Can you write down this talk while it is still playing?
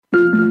The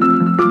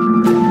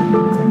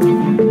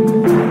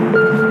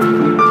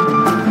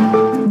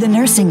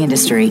nursing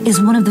industry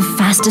is one of the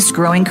fastest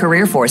growing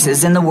career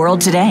forces in the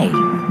world today.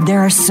 There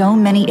are so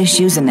many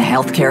issues in the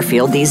healthcare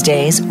field these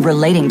days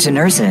relating to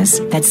nurses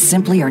that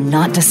simply are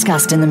not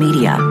discussed in the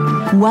media.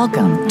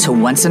 Welcome to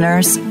Once a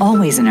Nurse,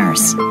 Always a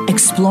Nurse,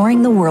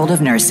 exploring the world of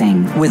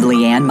nursing with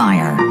Leanne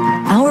Meyer.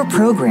 Our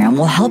program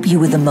will help you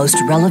with the most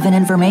relevant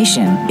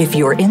information if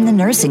you're in the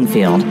nursing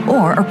field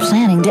or are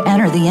planning to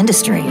enter the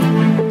industry.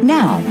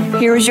 Now,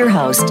 here is your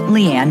host,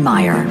 Leanne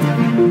Meyer.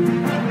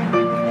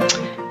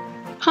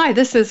 Hi,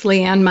 this is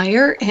Leanne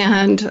Meyer,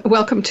 and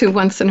welcome to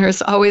Once a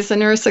Nurse, Always a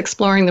Nurse,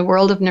 exploring the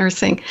world of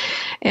nursing.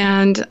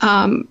 And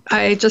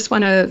I just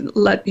want to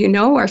let you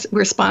know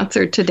we're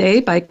sponsored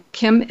today by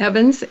Kim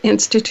Evans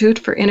Institute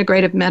for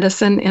Integrative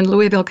Medicine in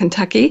Louisville,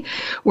 Kentucky,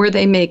 where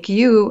they make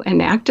you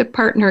an active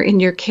partner in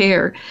your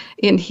care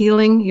in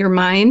healing your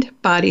mind,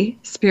 body,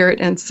 spirit,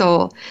 and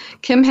soul.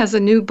 Kim has a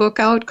new book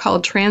out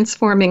called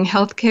Transforming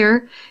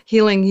Healthcare,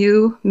 Healing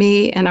You,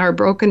 Me, and Our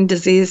Broken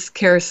Disease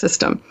Care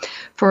System.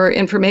 For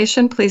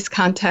information, please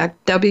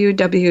contact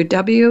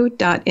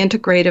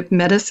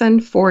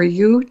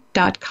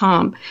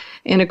www.integrativemedicineforyou.com.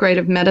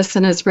 Integrative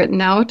medicine is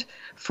written out,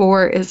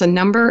 4 is a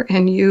number,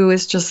 and U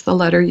is just the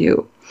letter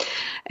U.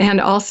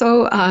 And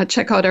also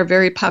check out our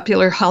very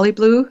popular Holly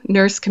Blue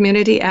Nurse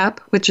Community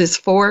app, which is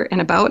for and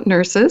about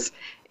nurses.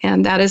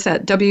 And that is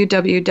at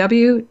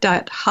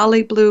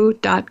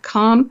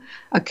www.hollyblue.com,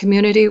 a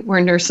community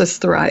where nurses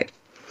thrive.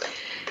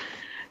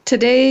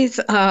 Today's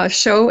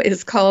show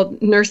is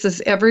called Nurses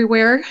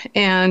Everywhere,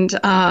 and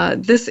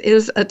this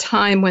is a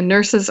time when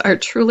nurses are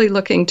truly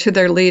looking to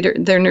their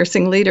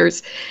nursing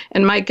leaders.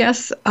 And my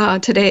guests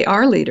today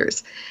are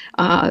leaders.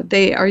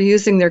 They are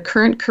using their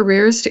current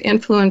careers to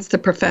influence the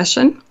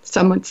profession,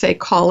 some would say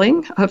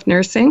calling, of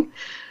nursing,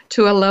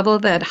 to a level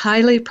that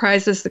highly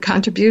prizes the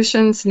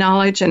contributions,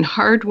 knowledge, and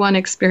hard-won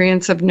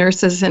experience of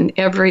nurses in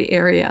every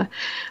area.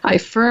 I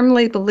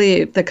firmly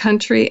believe the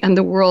country and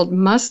the world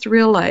must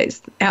realize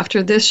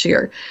after this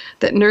year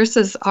that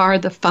nurses are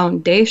the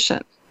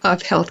foundation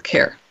of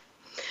healthcare.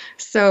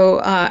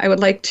 So I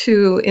would like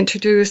to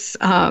introduce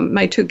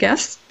my two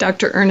guests.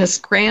 Dr.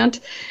 Ernest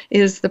Grant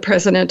is the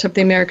president of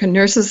the American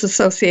Nurses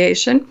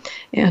Association,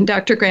 and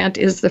Dr. Grant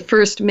is the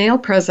first male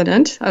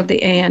president of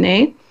the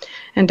ANA.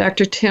 And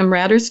Dr. Tim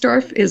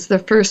Radersdorf is the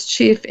first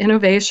Chief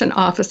Innovation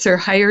Officer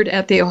hired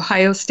at the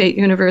Ohio State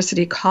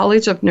University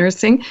College of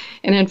Nursing.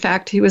 And in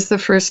fact, he was the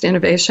first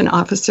innovation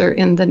officer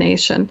in the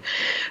nation.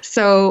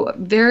 So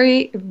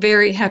very,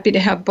 very happy to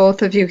have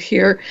both of you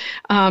here.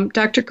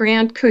 Dr.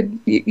 Grant,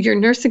 your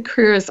nursing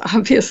career has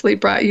obviously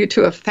brought you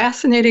to a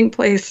fascinating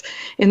place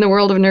in the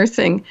world of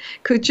nursing.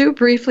 Could you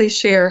briefly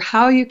share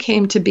how you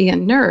came to be a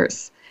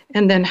nurse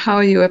and then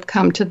how you have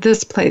come to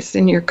this place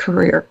in your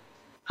career?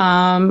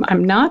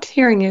 I'm not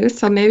hearing you,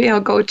 so maybe I'll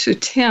go to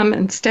Tim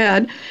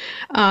instead.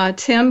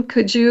 Tim,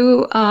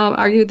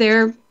 are you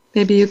there?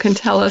 Maybe you can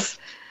tell us.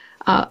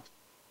 Are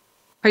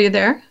you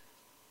there?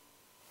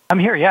 I'm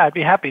here, yeah. I'd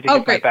be happy to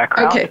give my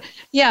background. Okay.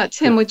 Yeah,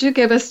 Tim, would you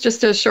give us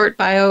just a short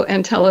bio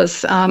and tell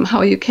us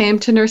how you came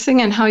to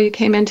nursing and how you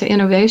came into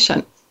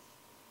innovation?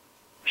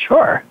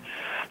 Sure.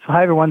 So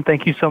hi, everyone.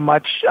 Thank you so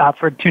much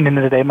for tuning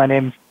in today. My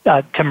name's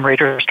Tim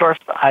Radersdorf.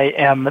 I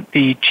am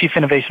the Chief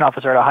Innovation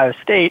Officer at Ohio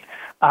State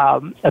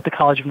at the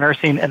College of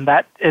Nursing, and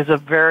that is a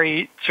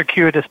very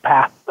circuitous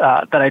path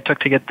that I took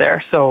to get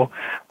there. So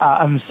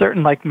I'm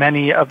certain, like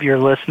many of your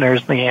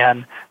listeners,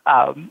 Leanne,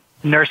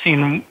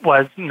 nursing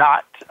was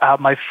not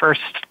my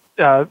first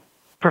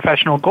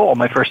professional goal,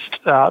 my first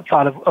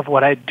thought of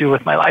what I'd do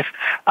with my life.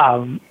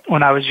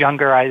 When I was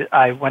younger,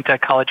 I went to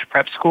college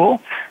prep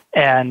school,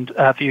 and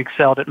if you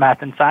excelled at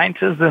math and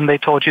sciences, then they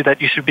told you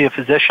that you should be a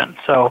physician.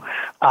 So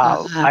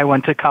I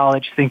went to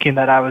college thinking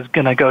that I was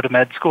going to go to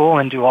med school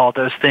and do all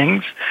those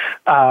things,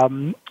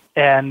 and,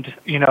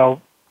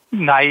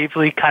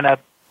 naively kind of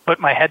put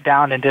my head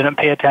down and didn't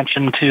pay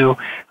attention to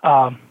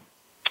all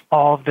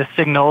of the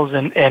signals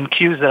and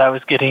cues that I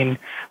was getting,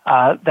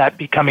 that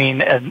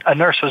becoming a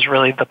nurse was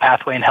really the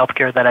pathway in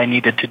healthcare that I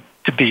needed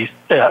to be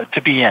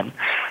in.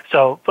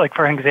 So, like,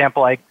 for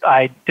example, I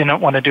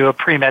didn't want to do a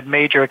pre-med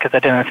major because I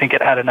didn't think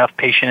it had enough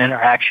patient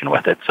interaction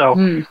with it.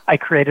 So I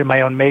created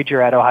my own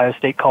major at Ohio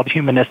State called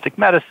humanistic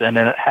medicine,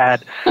 and it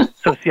had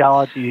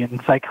sociology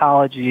and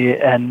psychology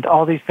and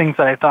all these things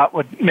that I thought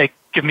would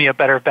give me a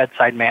better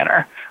bedside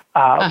manner.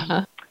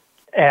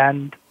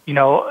 And,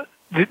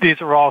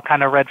 these are all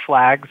kind of red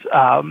flags.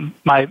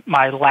 My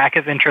lack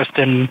of interest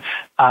in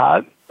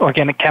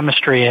organic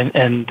chemistry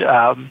and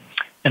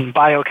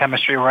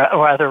biochemistry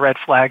or other red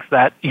flags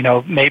that,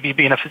 maybe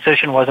being a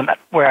physician wasn't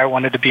where I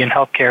wanted to be in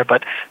healthcare,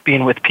 but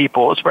being with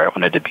people is where I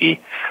wanted to be.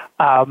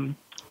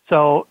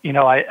 So,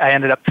 I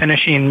ended up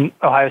finishing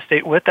Ohio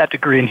State with that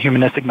degree in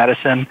humanistic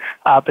medicine,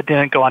 but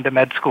didn't go on to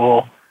med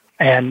school.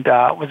 And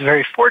was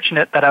very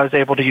fortunate that I was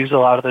able to use a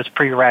lot of those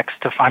prereqs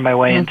to find my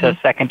way into a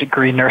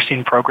second-degree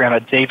nursing program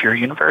at Xavier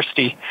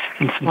University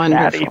in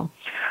Cincinnati. Wonderful.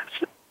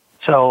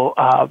 So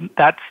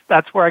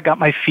that's where I got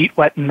my feet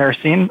wet in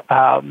nursing,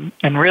 and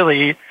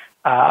really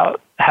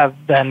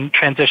have been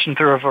transitioned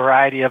through a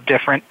variety of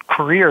different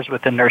careers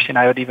within nursing.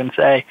 I would even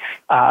say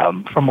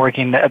from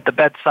working at the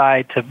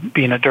bedside to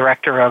being a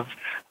director of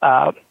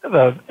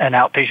an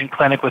outpatient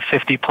clinic with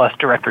 50-plus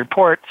direct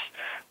reports,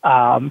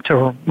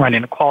 to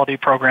running a quality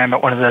program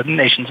at one of the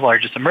nation's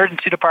largest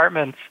emergency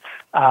departments,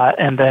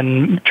 and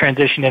then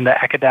transitioning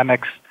into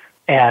academics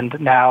and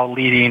now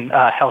leading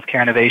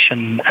healthcare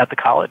innovation at the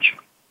college.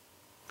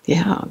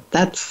 Yeah,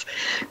 that's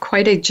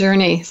quite a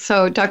journey.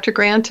 So, Dr.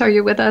 Grant, are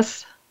you with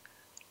us?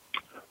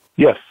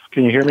 Yes.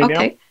 Can you hear me now?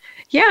 Okay.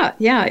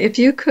 Yeah. If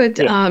you could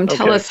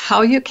tell us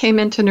how you came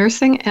into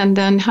nursing and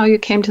then how you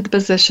came to the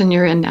position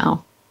you're in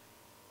now.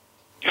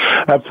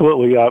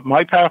 Absolutely.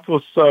 My path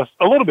was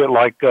a little bit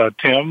like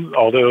Tim,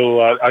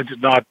 although I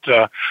did not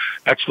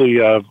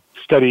actually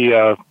study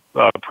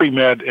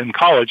pre-med in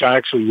college. I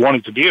actually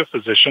wanted to be a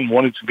physician,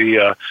 wanted to be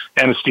an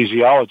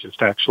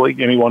anesthesiologist, actually.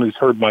 Anyone who's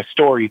heard my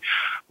story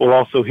will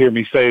also hear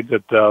me say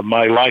that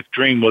my life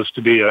dream was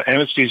to be an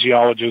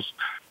anesthesiologist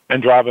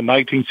and drive a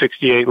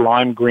 1968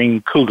 lime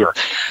green Cougar.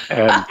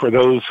 And for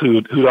those who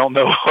don't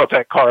know what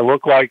that car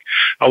looked like,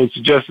 I would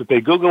suggest that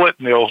they Google it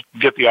and they'll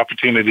get the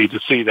opportunity to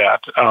see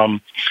that,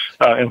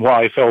 and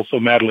why I fell so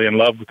madly in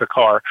love with the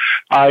car.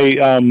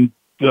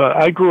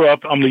 I grew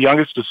up, I'm the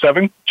youngest of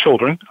 7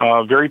 children,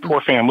 very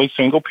poor family,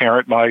 single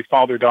parent. My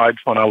father died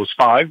when I was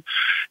 5,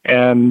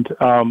 and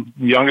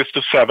youngest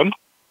of 7.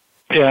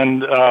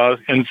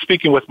 And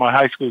speaking with my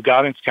high school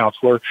guidance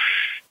counselor,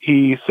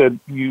 he said,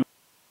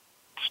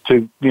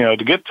 to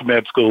get to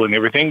med school and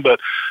everything, but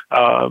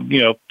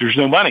there's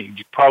no money.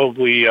 You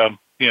probably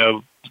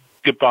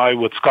get by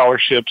with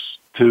scholarships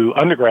to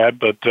undergrad,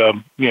 but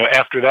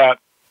after that,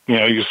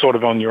 you're sort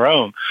of on your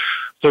own.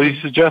 So he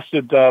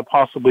suggested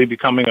possibly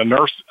becoming a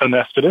nurse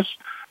anesthetist,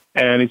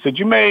 and he said,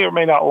 you may or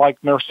may not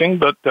like nursing,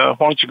 but why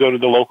don't you go to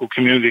the local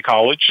community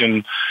college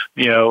and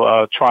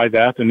try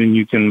that, and then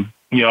you can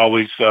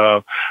always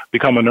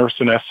become a nurse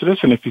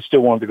anesthetist, and if you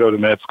still wanted to go to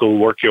med school,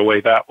 work your way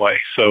that way.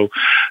 So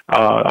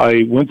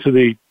I went to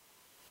the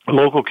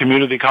local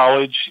community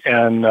college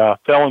and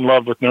fell in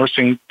love with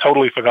nursing,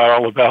 totally forgot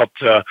all about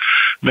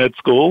med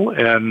school,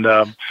 and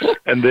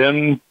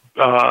then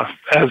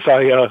as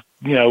I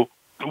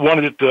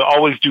wanted to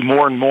always do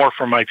more and more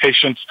for my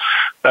patients,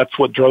 that's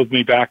what drove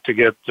me back to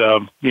get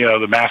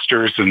the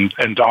master's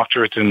and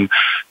doctorate and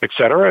et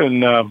cetera.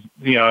 And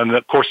and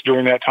of course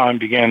during that time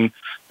began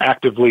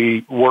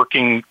actively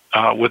working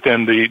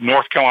within the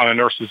North Carolina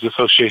Nurses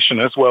Association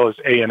as well as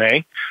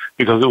ANA,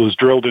 because it was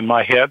drilled in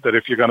my head that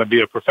if you're going to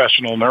be a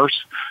professional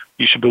nurse,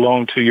 you should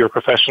belong to your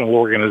professional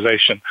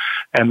organization,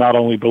 and not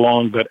only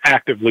belong but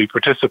actively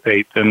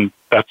participate. And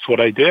that's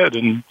what I did.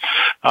 And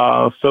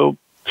so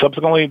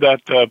subsequently,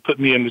 that put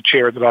me in the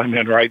chair that I'm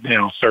in right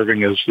now,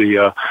 serving as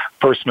the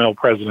first male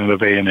president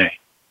of ANA.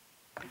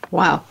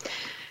 Wow.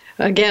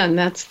 Again,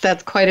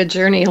 that's quite a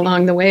journey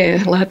along the way.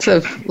 Lots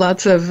of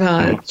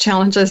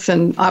challenges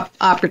and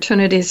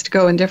opportunities to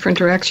go in different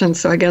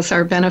directions. So I guess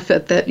our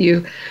benefit that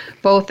you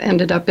both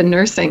ended up in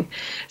nursing.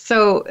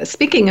 So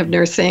speaking of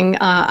nursing,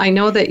 I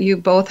know that you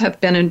both have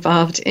been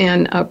involved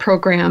in a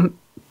program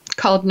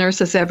called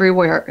Nurses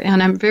Everywhere,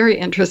 and I'm very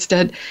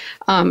interested.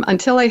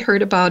 Until I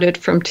heard about it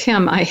from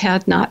Tim, I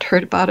had not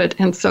heard about it.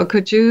 And so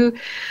could you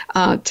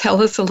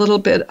tell us a little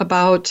bit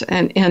about,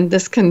 and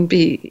this can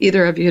be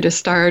either of you to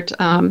start,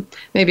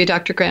 maybe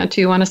Dr. Grant,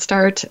 do you want to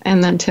start,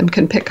 and then Tim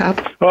can pick up?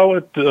 I'll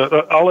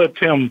let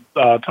Tim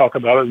talk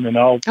about it, and then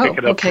I'll pick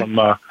it up from,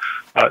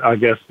 I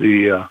guess,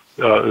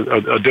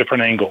 a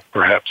different angle,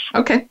 perhaps.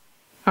 Okay.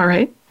 All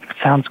right.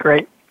 Sounds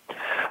great.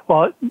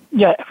 Well,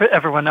 yeah, for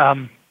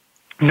everyone,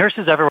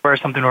 Nurses Everywhere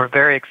is something we're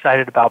very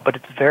excited about, but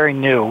it's very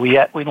new. We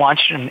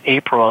launched in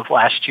April of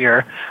last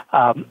year.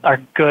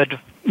 Our good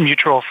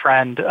mutual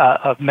friend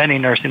of many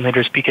nursing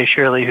leaders, PK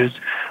Shirley, who's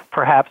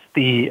perhaps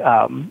the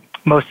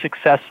most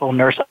successful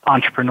nurse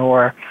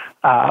entrepreneur,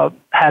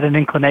 had an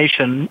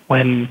inclination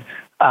when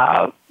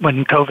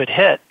COVID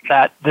hit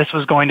that this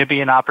was going to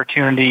be an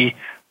opportunity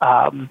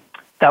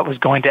that was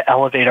going to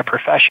elevate a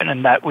profession,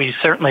 and that we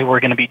certainly were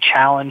going to be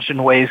challenged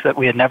in ways that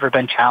we had never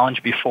been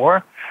challenged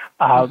before.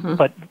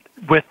 But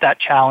with that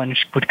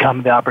challenge would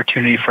come the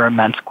opportunity for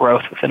immense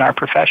growth within our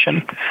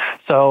profession.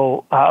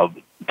 So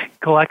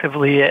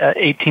collectively,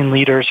 18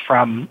 leaders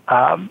from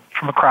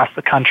across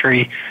the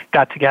country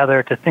got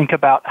together to think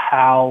about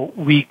how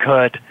we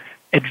could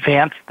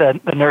advance the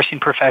nursing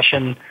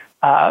profession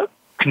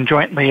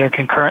conjointly or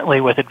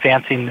concurrently with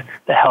advancing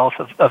the health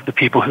of the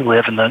people who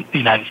live in the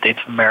United States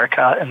of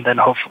America, and then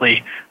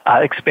hopefully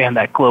expand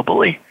that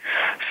globally.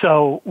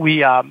 So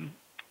we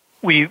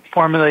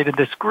formulated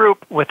this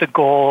group with the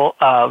goal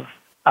of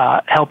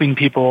helping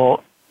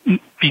people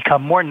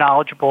become more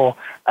knowledgeable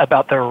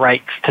about their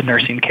rights to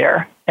nursing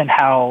care and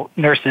how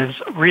nurses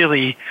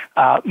really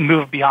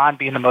move beyond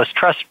being the most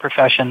trusted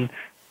profession.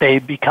 They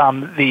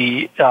become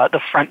the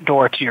front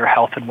door to your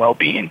health and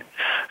well-being.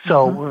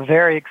 So we're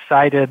very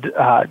excited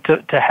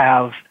to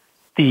have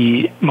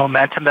the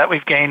momentum that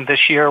we've gained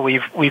this year.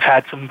 We've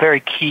had some very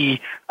key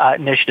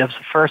initiatives.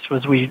 The first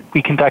was we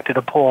conducted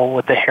a poll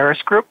with the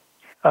Harris Group,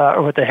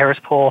 or with the Harris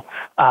poll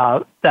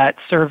that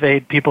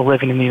surveyed people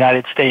living in the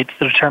United States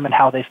to determine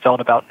how they felt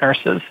about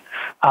nurses.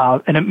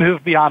 And it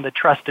moved beyond the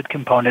trusted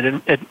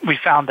component. We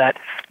found that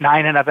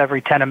 9 out of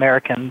every 10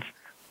 Americans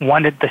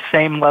wanted the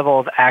same level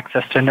of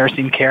access to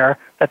nursing care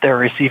that they were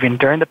receiving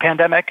during the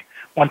pandemic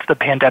once the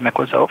pandemic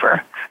was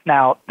over.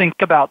 Now,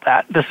 think about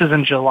that. This is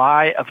in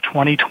July of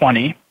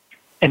 2020,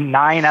 and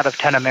 9 out of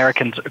 10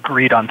 Americans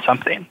agreed on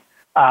something.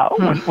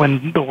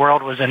 When the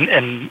world was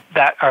in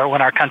that, or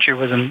when our country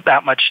was in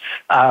that much,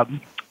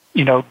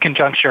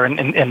 conjuncture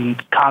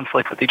and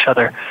conflict with each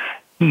other.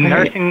 Right.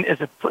 Nursing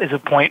is a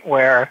point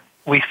where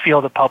we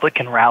feel the public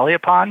can rally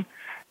upon.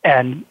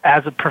 And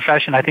as a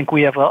profession, I think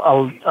we have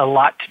a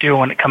lot to do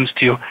when it comes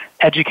to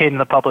educating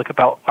the public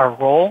about our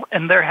role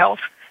in their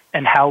health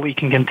and how we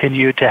can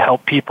continue to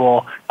help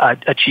people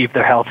achieve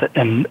their health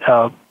and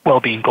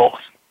well-being goals.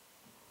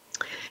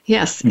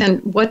 Yes,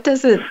 and what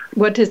does it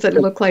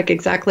look like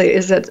exactly?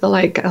 Is it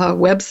like a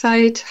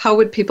website? How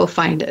would people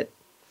find it?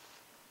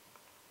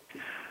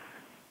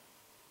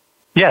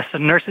 Yes, so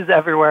Nurses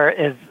Everywhere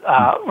is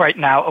right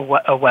now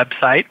a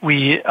website.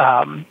 We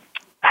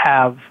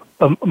have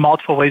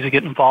multiple ways to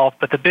get involved,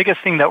 but the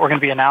biggest thing that we're going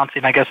to be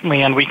announcing, I guess,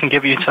 Leanne, we can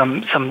give you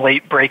some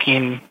late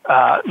breaking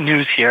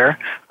news here,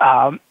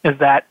 is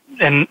that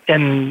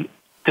in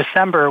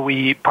December,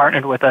 we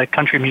partnered with a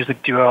country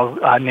music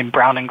duo named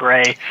Brown and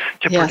Gray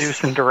to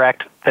produce and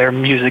direct their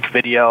music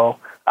video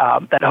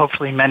that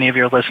hopefully many of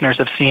your listeners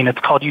have seen. It's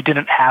called You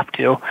Didn't Have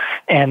To,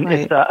 and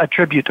it's a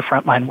tribute to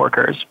frontline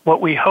workers.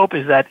 What we hope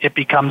is that it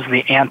becomes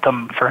the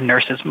anthem for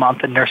Nurses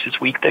Month and Nurses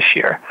Week this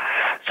year.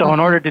 So in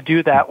order to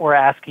do that, we're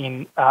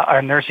asking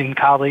our nursing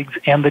colleagues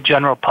and the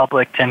general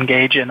public to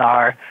engage in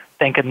our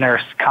Thank a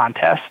Nurse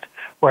contest,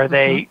 where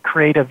they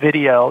create a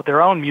video, their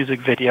own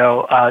music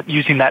video,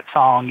 using that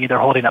song, either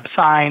holding up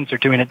signs or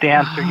doing a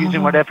dance or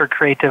using whatever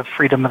creative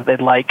freedom that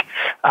they'd like,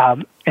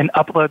 and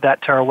upload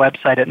that to our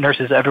website at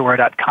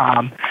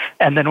nurseseverywhere.com.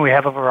 And then we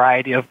have a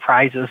variety of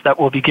prizes that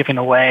we'll be giving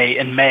away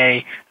in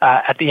May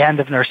at the end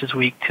of Nurses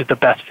Week to the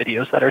best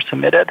videos that are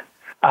submitted.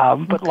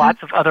 But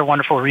lots of other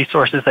wonderful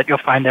resources that you'll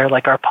find there,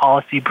 like our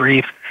policy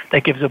brief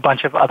that gives a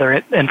bunch of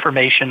other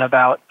information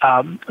about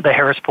the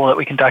Harris poll that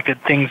we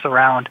conducted, things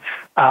around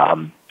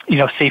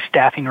safe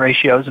staffing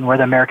ratios and where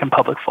the American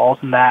public falls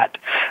in that.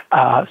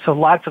 So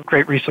lots of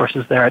great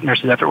resources there at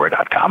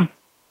nurseseverywhere.com.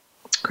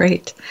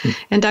 Great.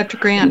 And Dr.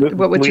 Grant,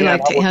 what would you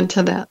like to add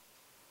to that?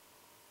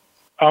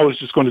 I was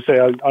just going to say,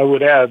 I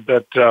would add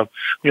that,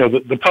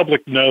 the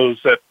public knows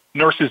that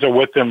nurses are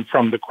with them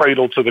from the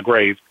cradle to the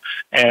grave.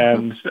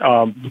 And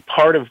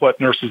part of what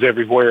Nurses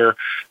Everywhere,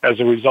 as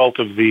a result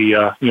of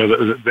the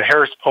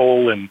Harris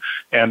poll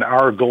and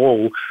our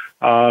goal,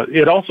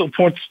 it also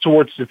points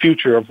towards the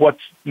future of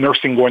what's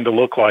nursing going to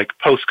look like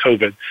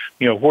post-COVID.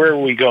 Where are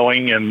we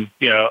going, and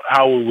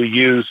how will we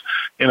use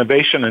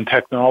innovation and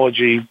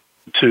technology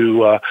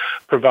to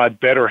provide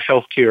better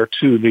health care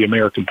to the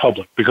American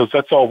public? Because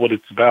that's all what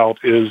it's about,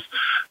 is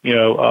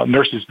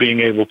nurses being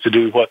able to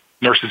do what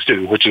nurses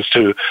do, which is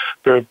to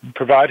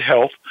provide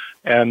health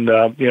and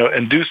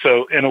do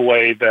so in a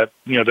way that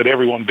that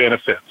everyone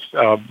benefits.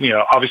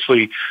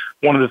 Obviously,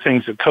 one of the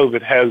things that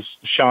COVID has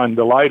shined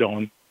the light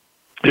on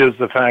is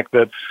the fact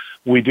that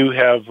we do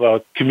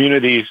have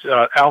communities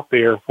out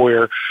there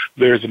where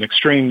there's an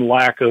extreme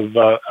lack of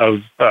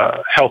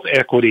health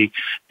equity,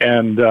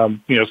 and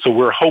so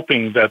we're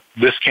hoping that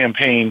this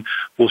campaign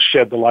will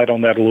shed the light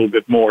on that a little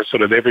bit more, so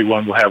that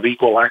everyone will have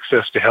equal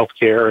access to health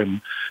care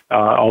and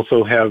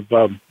also have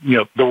the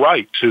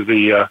right to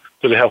the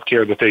health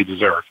care that they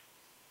deserve.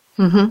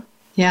 Mm-hmm.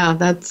 Yeah,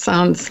 that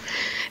sounds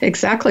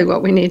exactly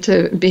what we need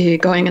to be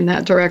going in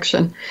that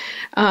direction.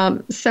 I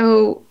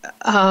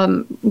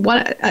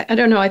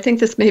don't know, I think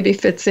this maybe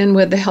fits in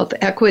with the health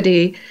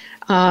equity,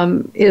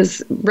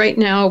 is right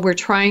now we're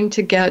trying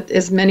to get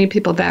as many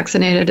people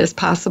vaccinated as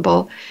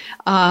possible.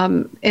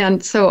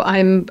 And so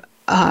I'm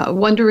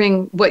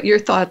wondering what your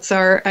thoughts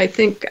are. I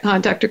think,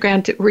 Dr.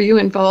 Grant, were you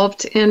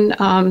involved in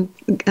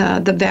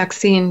the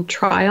vaccine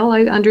trial,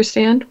 I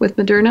understand, with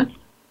Moderna?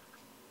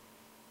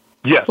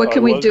 Yes. What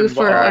can we do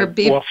for our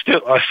Well,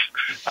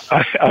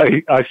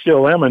 I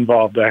still am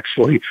involved,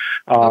 actually.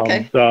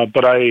 Okay.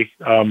 But I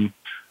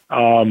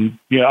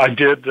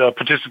did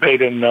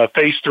participate in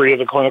phase 3 of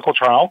the clinical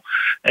trial,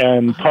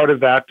 and part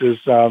of that is,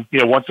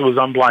 once it was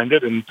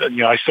unblinded, and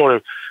I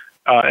sort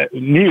of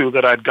knew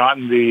that I'd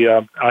gotten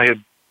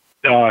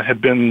I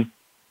had been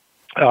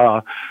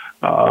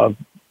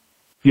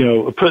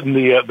put in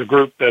the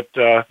group that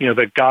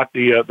that got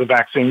the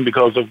vaccine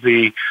because of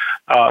the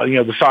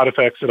side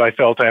effects that I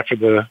felt after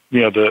the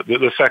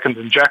second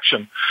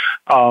injection,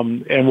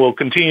 and will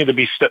continue to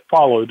be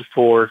followed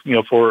for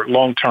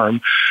long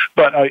term.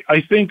 But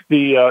I think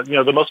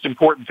the most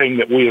important thing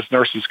that we as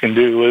nurses can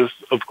do is,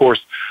 of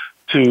course,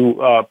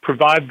 to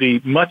provide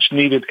the much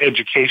needed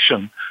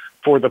education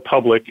for the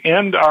public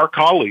and our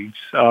colleagues,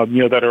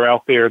 that are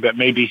out there that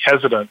may be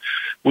hesitant.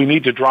 We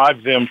need to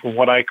drive them from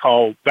what I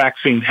call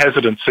vaccine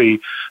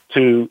hesitancy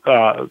to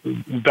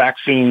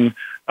vaccine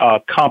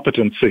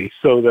competency,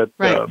 so that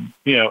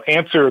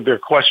answer their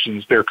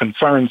questions, their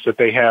concerns that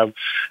they have,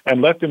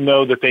 and let them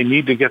know that they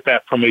need to get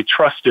that from a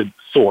trusted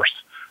source.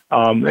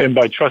 And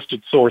by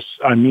trusted source,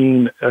 I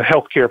mean a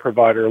healthcare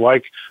provider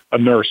like a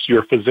nurse,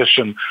 your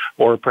physician,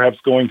 or perhaps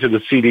going to the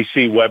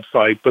CDC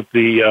website. But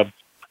the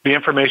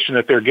information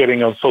that they're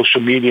getting on social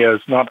media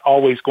is not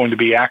always going to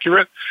be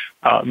accurate.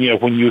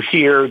 When you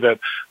hear that,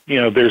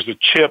 there's a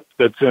chip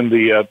that's in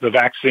the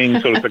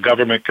vaccine so that the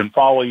government can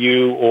follow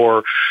you,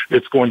 or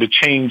it's going to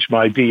change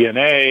my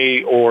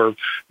DNA, or,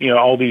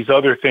 all these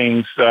other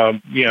things,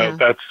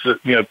 that's,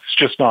 it's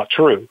just not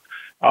true.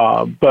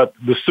 But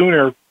the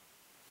sooner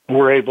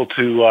we're able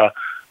to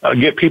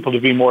get people to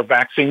be more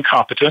vaccine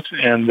competent,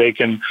 and they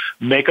can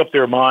make up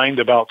their mind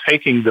about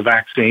taking the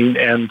vaccine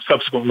and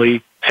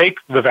subsequently take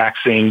the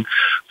vaccine,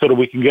 so that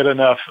we can get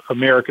enough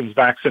Americans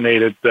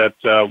vaccinated that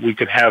we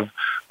could have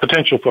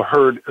potential for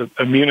herd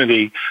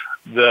immunity,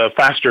 the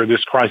faster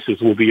this crisis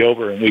will be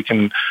over, and we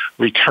can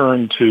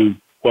return to,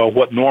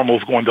 what normal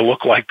is going to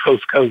look like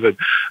post-COVID.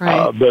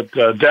 Right. But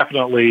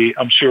definitely,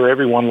 I'm sure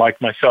everyone like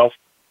myself,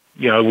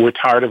 we're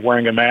tired of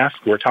wearing a mask.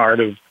 We're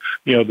tired of,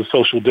 the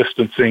social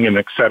distancing and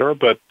et cetera.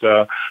 But,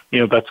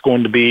 that's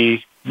going to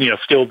be,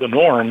 still the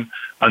norm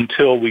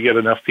until we get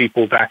enough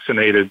people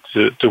vaccinated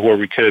to where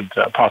we could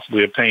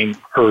possibly obtain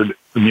herd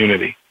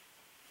immunity.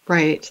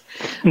 Right.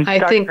 I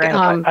think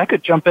Grant, I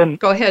could jump in.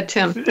 Go ahead,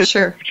 Tim.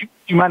 Sure. Do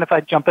you mind if I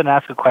jump in and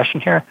ask a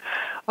question here?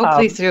 Oh,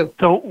 please do.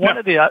 So one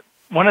of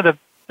the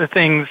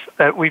things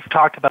that we've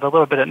talked about a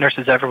little bit at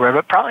Nurses Everywhere,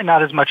 but probably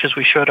not as much as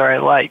we should or I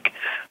like.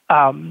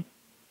 I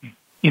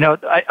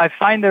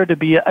find there to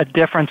be a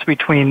difference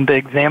between the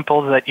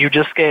examples that you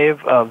just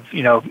gave of,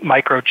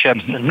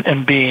 microchips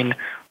and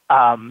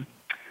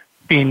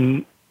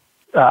being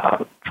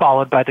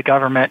followed by the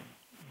government.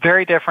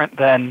 Very different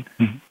than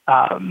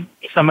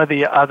some of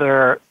the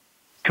other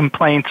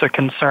complaints or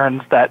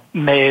concerns that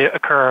may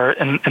occur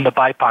in the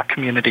BIPOC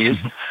communities,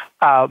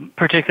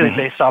 particularly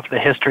based off the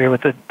history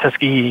with the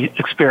Tuskegee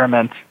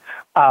experiments.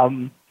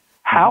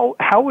 How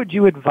would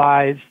you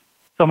advise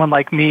someone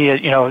like me,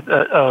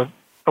 a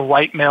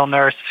white male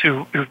nurse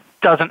who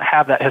doesn't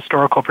have that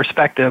historical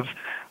perspective,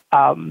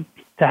 to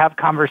have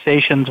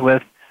conversations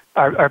with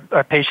our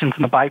patients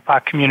in the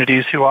BIPOC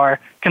communities who are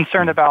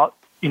concerned about,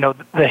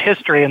 the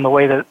history and the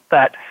way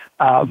that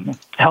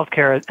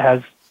healthcare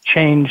has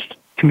changed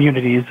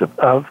communities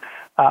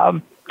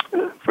or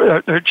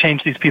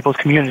changed these people's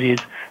communities,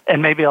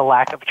 and maybe a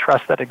lack of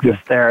trust that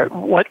exists there.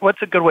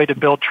 What's a good way to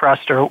build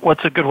trust, or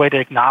what's a good way to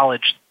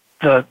acknowledge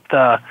the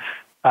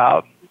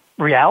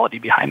reality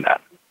behind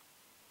that?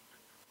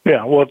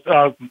 Yeah, well,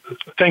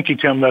 thank you,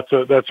 Tim. That's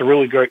a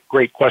really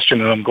great question,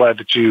 and I'm glad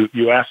that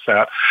you asked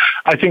that.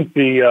 I think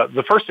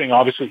the first thing,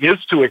 obviously, is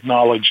to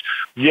acknowledge,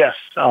 yes,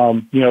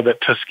 that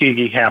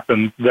Tuskegee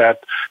happened,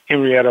 that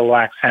Henrietta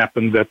Lacks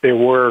happened, that there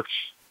were,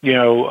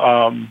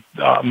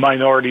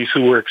 minorities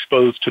who were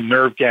exposed to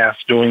nerve gas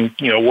during,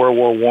 World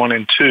War I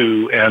and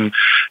II, and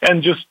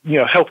just,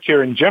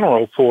 healthcare in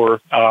general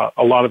for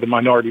a lot of the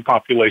minority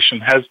population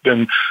has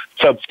been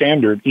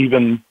substandard,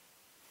 even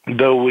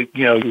though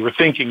you were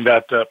thinking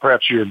that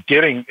perhaps you're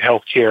getting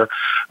health care.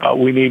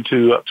 We need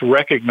to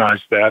recognize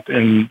that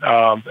and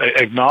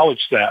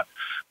acknowledge that,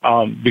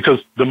 because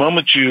the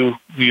moment you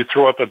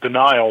throw up a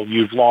denial,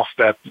 you've lost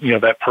that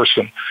that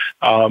person,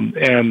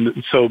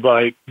 and so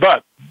but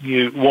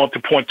you want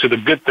to point to the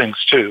good things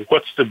too.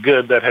 What's the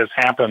good that has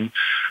happened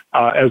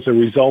as a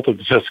result of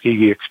the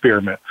Tuskegee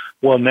experiment?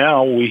 Well,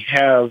 now we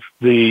have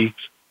the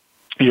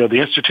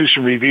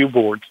institution review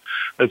boards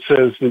that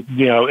says that,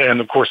 and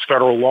of course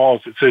federal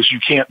laws that says you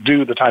can't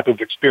do the type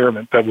of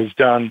experiment that was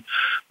done,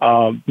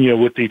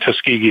 with the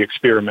Tuskegee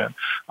experiment.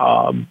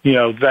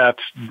 That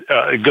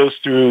it goes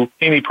through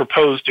any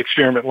proposed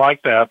experiment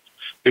like that.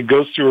 It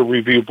goes through a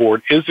review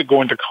board. Is it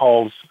going to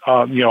cause,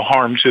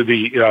 harm to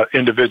the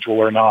individual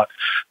or not?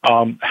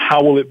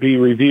 How will it be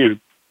reviewed?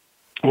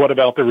 What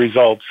about the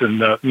results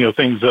and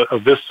things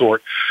of this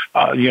sort?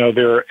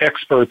 There are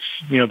experts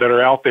that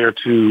are out there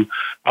to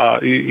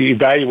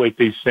evaluate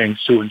these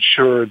things to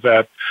ensure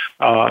that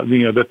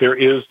that there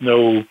is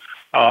no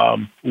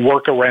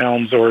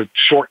workarounds or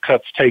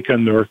shortcuts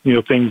taken or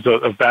things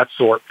of that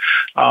sort.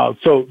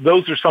 So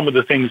those are some of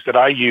the things that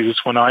I use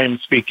when I am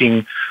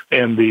speaking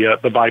in the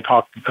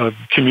BIPOC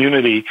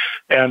community,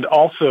 and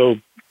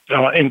also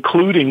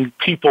including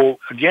people,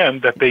 again,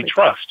 that they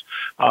trust.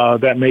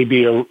 That may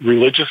be a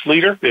religious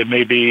leader, it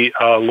may be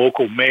a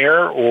local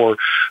mayor or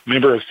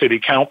member of city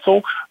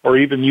council, or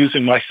even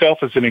using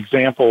myself as an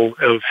example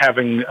of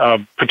having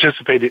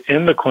participated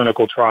in the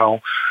clinical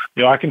trial.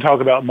 I can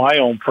talk about my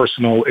own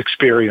personal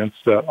experience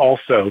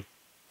also.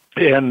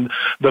 And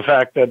the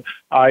fact that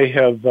I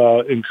have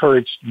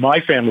encouraged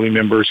my family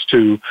members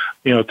to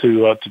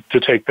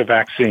take the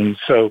vaccine.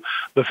 So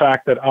the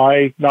fact that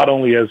I, not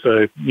only as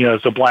a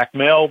black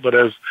male, but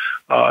as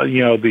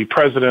the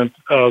president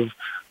of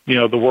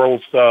the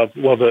world's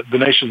the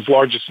nation's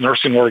largest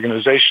nursing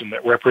organization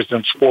that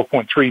represents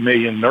 4.3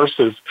 million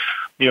nurses,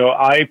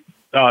 I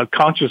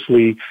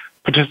consciously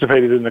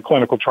participated in the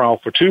clinical trial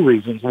for two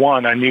reasons.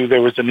 One, I knew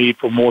there was a need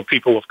for more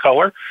people of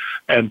color,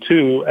 and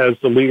two, as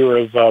the leader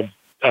of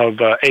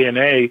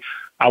ANA,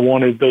 I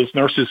wanted those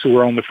nurses who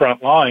were on the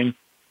front line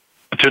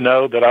to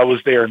know that I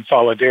was there in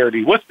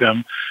solidarity with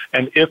them.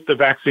 And if the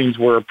vaccines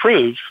were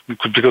approved,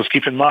 because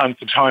keep in mind, at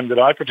the time that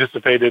I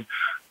participated,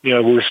 we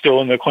were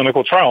still in the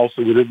clinical trial,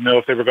 so we didn't know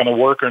if they were going to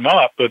work or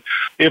not. But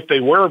if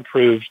they were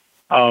approved,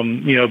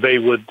 they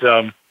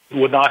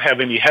would not have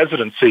any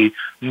hesitancy,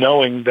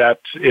 knowing that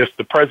if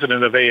the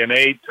president of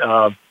ANA,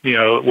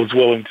 was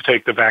willing to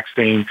take the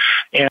vaccine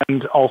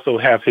and also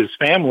have his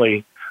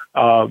family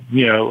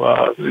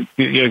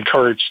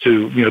encouraged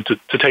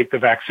to take the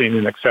vaccine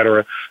and et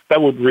cetera,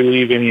 that would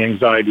relieve any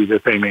anxiety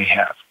that they may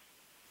have.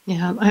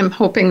 Yeah, I'm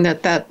hoping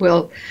that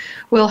will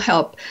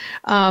help.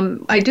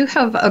 I do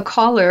have a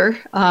caller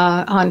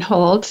on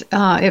hold.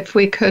 If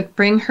we could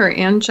bring her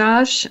in,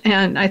 Josh,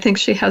 and I think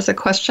she has a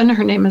question.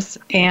 Her name is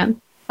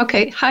Ann.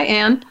 Okay, hi,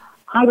 Ann.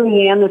 Hi,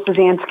 Leanne. This is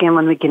Ann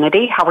Scanlon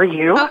McGinnity. How are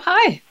you? Oh,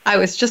 hi. I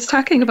was just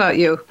talking about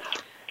you.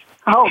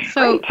 Oh,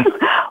 great.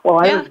 Well,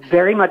 I was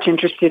very much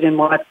interested in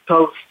what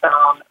both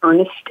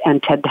Ernest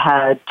and Ted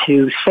had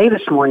to say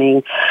this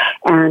morning.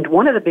 And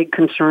one of the big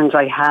concerns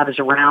I have is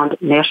around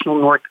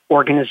national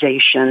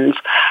organizations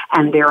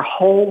and their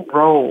whole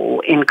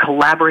role in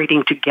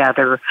collaborating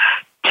together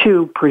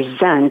to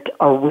present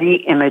a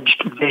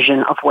re-imaged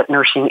vision of what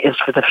nursing is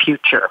for the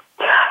future.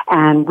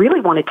 And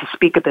really wanted to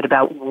speak a bit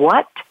about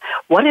what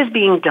is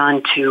being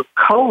done to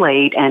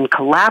collate and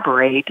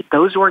collaborate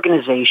those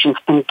organizations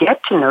and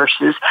get to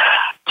nurses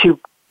to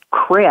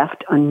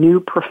craft a new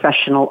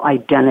professional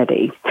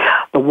identity.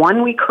 The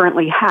one we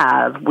currently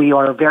have, we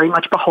are very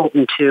much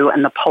beholden to,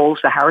 and the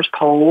Harris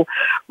poll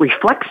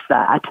reflects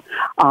that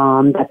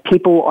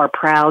people are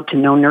proud to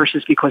know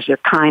nurses because they're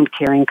kind,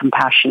 caring,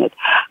 compassionate.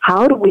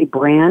 How do we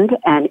brand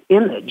an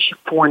image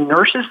for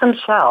nurses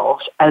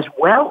themselves as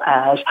well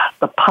as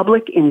the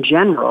public in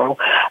general,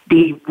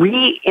 the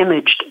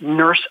re-imaged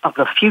nurse of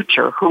the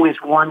future, who is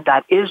one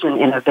that is an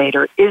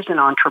innovator, is an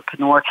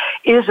entrepreneur,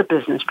 is a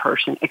business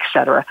person,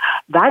 etc.?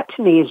 That,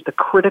 to me, is the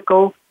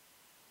critical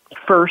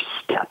first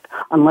step,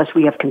 unless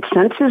we have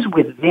consensus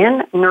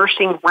within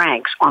nursing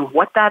ranks on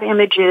what that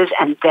image is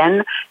and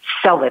then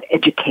sell it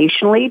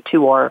educationally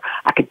to our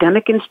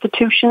academic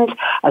institutions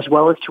as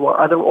well as to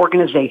our other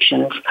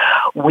organizations,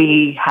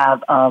 we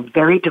have a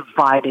very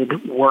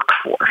divided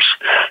workforce.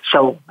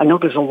 So I know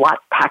there's a lot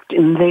packed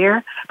in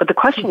there, but the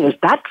question is,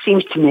 that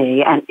seems to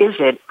me, and is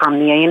it from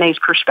the ANA's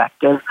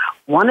perspective,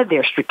 one of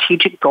their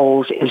strategic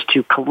goals is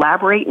to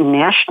collaborate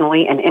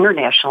nationally and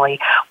internationally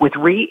with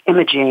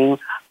re-imaging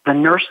the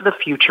nurse of the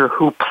future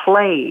who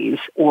plays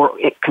or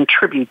it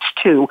contributes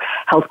to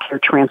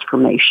healthcare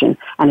transformation.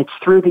 And it's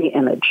through the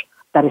image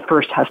that it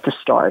first has to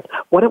start.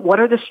 What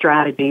are the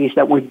strategies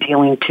that we're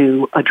dealing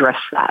to address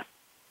that?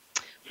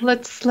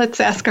 Let's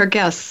ask our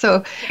guests.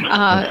 So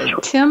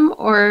Tim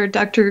or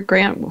Dr.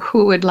 Grant,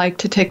 who would like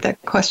to take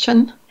that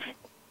question?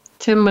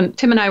 Tim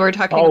and I were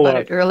talking about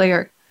it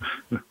earlier.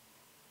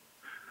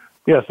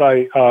 Yes,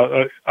 I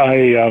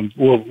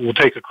will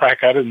take a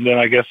crack at it, and then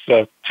I guess,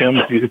 Tim,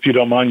 if you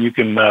don't mind, you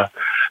can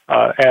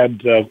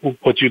add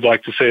what you'd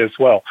like to say as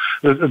well.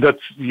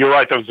 You're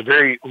right. That was a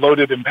very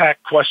loaded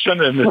impact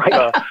question, and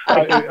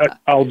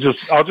I'll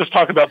just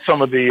talk about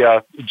some of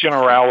the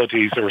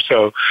generalities or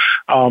so.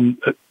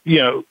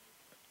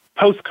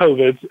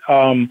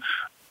 Post-COVID,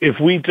 if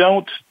we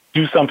don't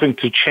do something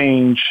to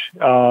change,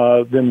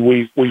 then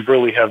we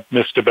really have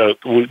missed a boat.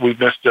 We've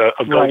missed a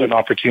golden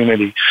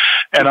opportunity.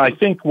 And I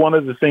think one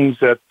of the things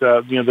that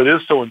that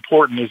is so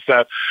important is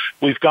that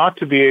we've got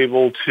to be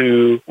able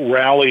to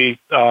rally,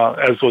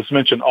 as was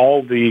mentioned,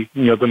 all the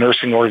the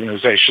nursing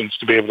organizations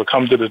to be able to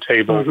come to the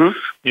table,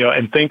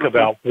 and think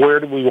about where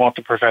do we want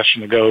the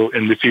profession to go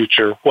in the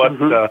future? What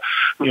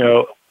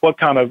what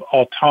kind of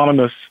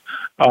autonomous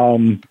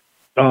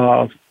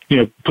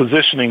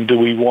positioning do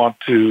we want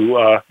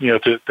to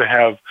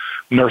have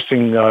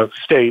nursing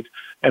state,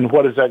 and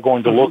what is that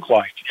going to look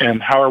like, and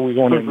how are we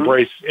going to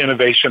embrace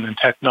innovation and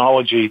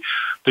technology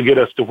to get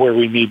us to where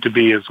we need to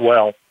be as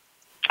well?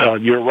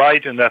 You're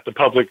right in that the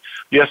public,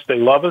 yes, they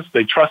love us,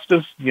 they trust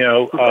us,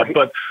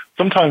 but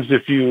sometimes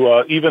if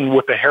you, even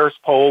with the Harris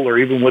poll or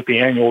even with the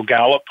annual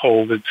Gallup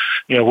poll that,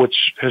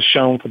 which has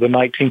shown for the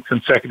 19th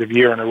consecutive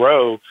year in a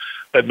row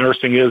that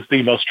nursing is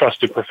the most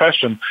trusted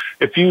profession,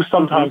 if you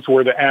sometimes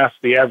were to ask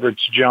the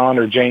average John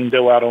or Jane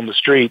Doe out on the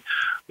street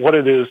what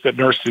it is that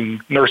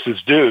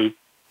nurses do,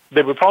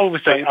 they would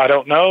probably say, I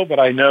don't know, but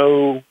I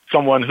know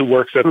someone who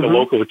works at the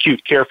local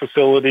acute care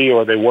facility,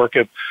 or they work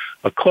at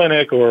a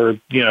clinic, or,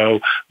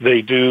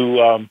 they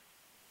do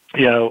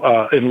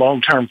in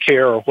long-term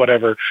care or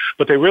whatever,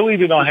 but they really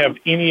do not have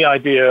any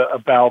idea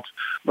about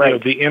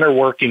the inner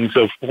workings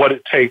of what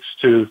it takes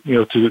to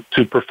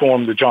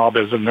perform the job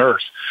as a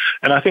nurse.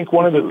 And I think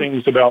one of the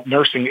things about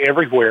Nursing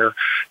Everywhere,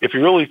 if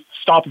you really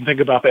stop and think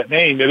about that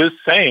name, it is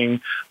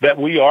saying that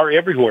we are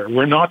everywhere.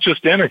 We're not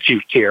just in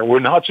acute care. We're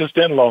not just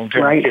in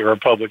long-term care or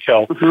public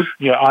health.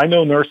 I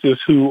know nurses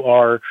who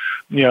are,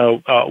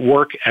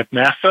 work at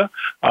NASA,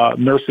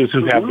 nurses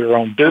who have their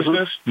own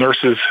business,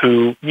 nurses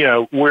who,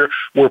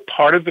 we're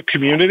part of the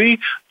community.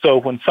 So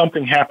when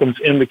something happens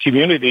in the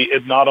community,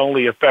 it not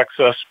only affects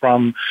us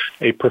from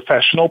a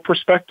professional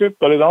perspective,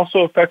 but it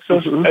also affects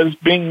us as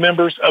being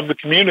members of the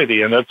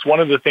community. And that's one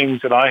of the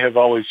things that I have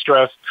always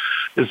stressed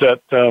is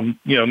that,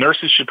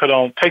 nurses should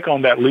take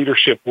on that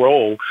leadership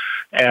role.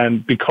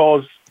 And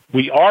because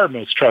we are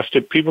most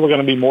trusted, people are going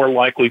to be more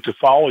likely to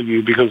follow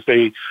you because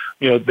they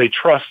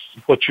trust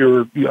what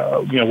you're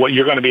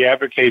going to be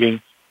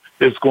advocating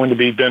is going to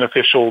be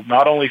beneficial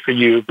not only for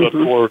you, but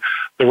for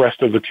the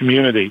rest of the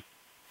community.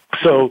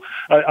 So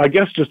I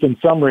guess just in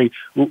summary,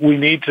 we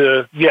need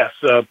to,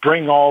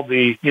 bring all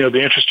the,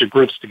 the interested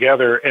groups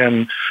together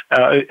and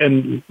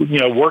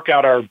work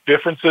out our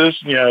differences,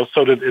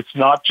 so that it's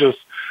not just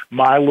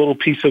my little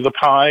piece of the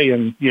pie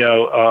and,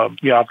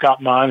 I've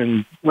got mine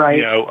and,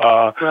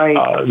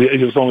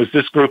 as long as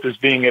this group is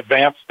being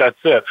advanced, that's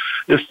it.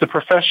 It's the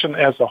profession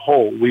as a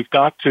whole. We've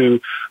got to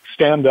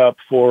stand up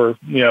for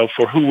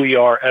who we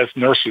are as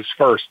nurses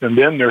first. And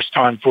then there's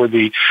time for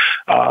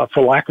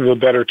for lack of a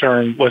better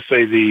term, let's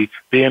say the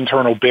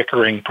internal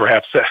bickering,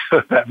 perhaps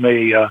that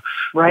may,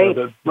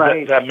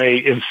 that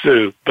may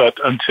ensue. But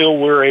until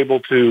we're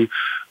able to,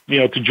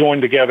 to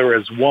join together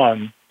as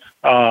one,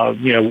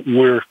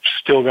 we're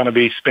still going to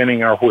be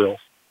spinning our wheels.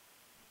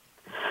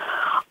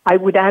 I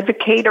would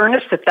advocate,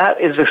 Ernest, that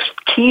is a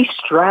key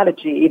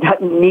strategy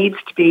that needs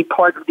to be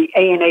part of the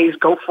ANA's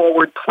Go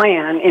Forward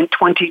plan in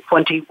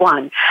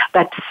 2021,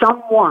 that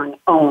someone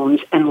owns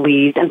and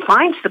leads and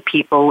finds the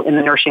people in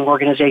the nursing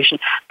organization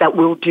that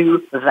will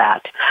do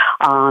that,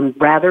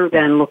 rather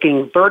than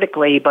looking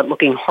vertically, but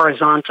looking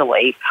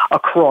horizontally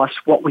across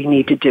what we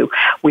need to do.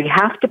 We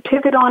have to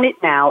pivot on it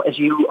now, as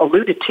you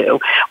alluded to.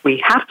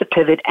 We have to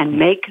pivot and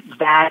make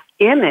that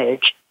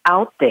image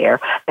out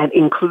there that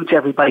includes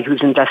everybody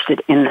who's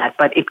invested in that.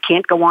 But it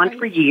can't go on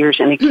for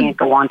years, and it can't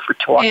go on for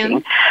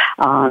talking.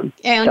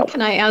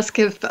 Can I ask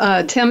if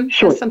Tim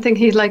has something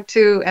he'd like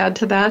to add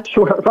to that?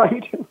 Sure,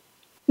 right.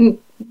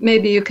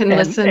 Maybe you can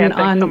listen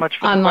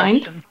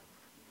online.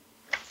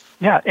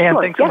 Yeah, Anne,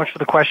 thanks so much for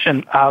the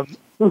question.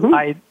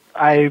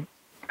 I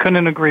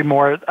couldn't agree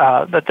more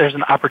that there's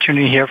an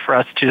opportunity here for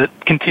us to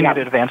continue to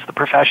advance the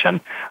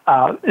profession,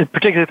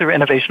 particularly through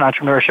innovation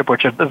entrepreneurship,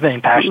 which are the main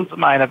passions of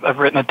mine. I've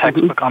written a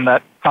textbook on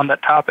that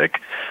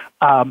topic,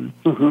 and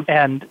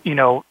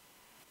the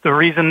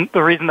reason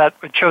that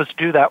I chose to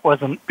do that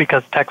wasn't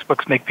because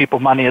textbooks make people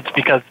money. It's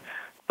because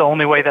the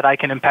only way that I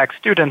can impact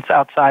students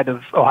outside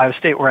of Ohio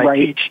State, where I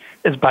teach,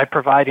 is by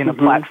providing a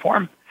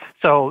platform.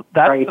 So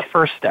that's the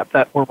first step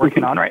that we're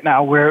working on right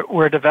now.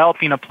 We're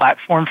developing a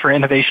platform for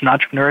innovation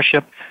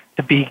entrepreneurship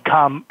to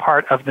become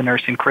part of the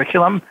nursing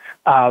curriculum,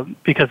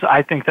 because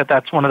I think that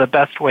that's one of the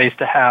best ways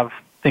to have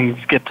things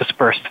get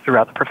dispersed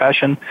throughout the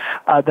profession.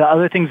 The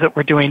other things that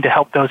we're doing to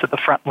help those at the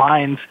front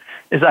lines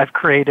is I've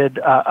created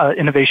an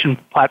innovation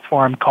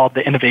platform called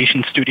the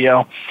Innovation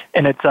Studio,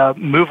 and it's a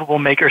movable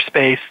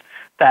makerspace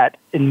that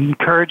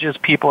encourages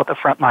people at the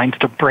front lines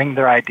to bring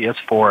their ideas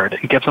forward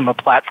and gives them a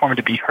platform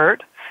to be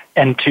heard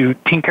and to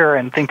tinker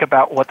and think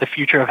about what the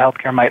future of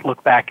healthcare might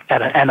look back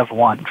at an N of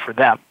one for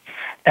them.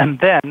 And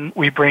then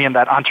we bring in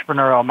that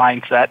entrepreneurial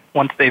mindset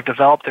once they've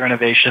developed their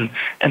innovation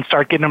and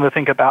start getting them to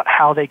think about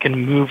how they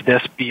can move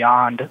this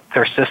beyond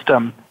their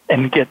system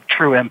and get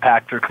true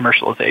impact through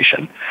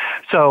commercialization.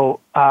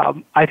 So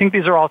I think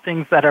these are all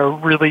things that are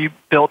really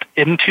built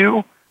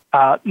into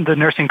the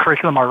nursing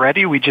curriculum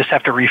already. We just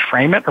have to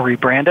reframe it or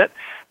rebrand it.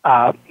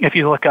 If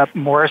you look up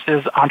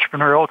Morris's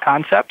entrepreneurial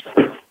concepts,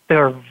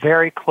 they're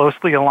very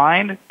closely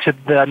aligned to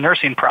the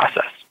nursing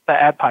process, the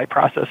ADPI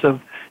process of,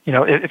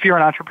 if you're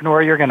an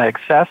entrepreneur, you're going to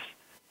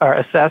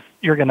assess,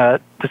 you're going to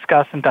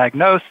discuss and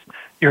diagnose,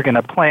 you're going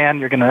to plan,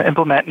 you're going to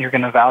implement, and you're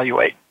going to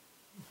evaluate.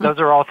 Those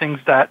are all things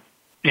that,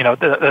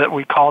 that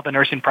we call the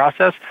nursing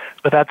process,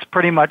 but that's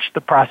pretty much the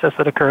process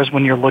that occurs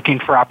when you're looking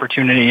for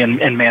opportunity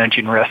and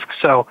managing risk.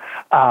 So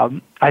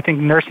I think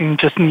nursing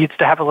just needs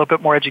to have a little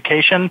bit more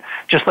education,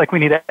 just like we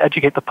need to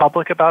educate the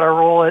public about our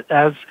role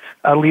as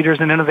leaders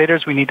and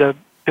innovators. We need to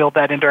build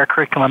that into our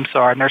curriculum so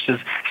our nurses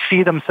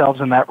see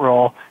themselves in that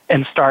role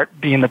and start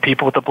being the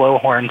people with the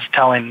blowhorns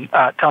telling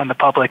the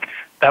public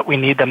that we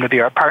need them to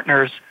be our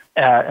partners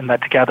and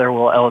that together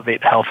we'll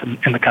elevate health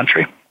in the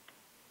country.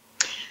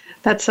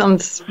 That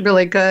sounds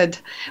really good.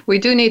 We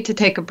do need to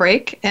take a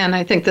break, and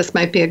I think this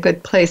might be a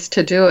good place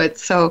to do it.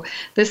 So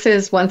this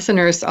is Once a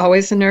Nurse,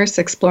 Always a Nurse,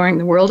 Exploring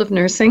the World of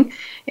Nursing.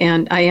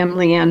 And I am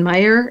Leanne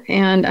Meyer,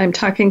 and I'm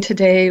talking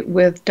today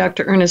with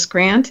Dr. Ernest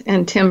Grant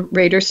and Tim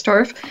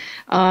Raderstorff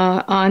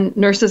on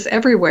Nurses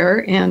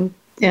Everywhere. And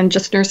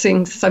just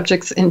nursing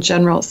subjects in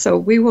general. So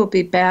we will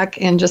be back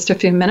in just a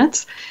few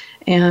minutes,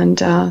 and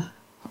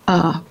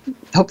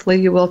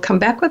hopefully you will come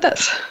back with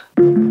us.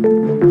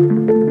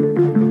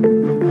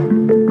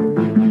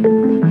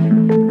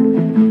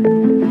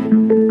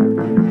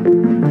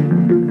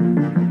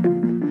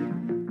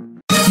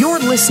 You're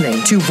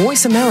listening to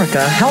Voice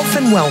America Health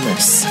and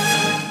Wellness.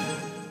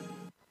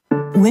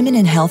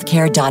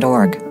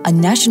 WomenInHealthcare.org, a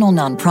national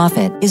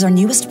nonprofit, is our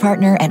newest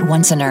partner at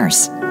Once a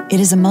Nurse. It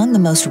is among the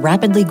most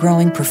rapidly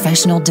growing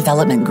professional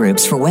development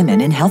groups for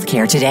women in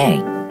healthcare today.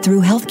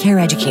 Through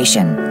healthcare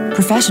education,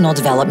 professional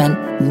development,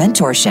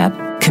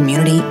 mentorship,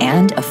 community,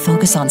 and a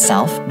focus on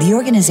self, the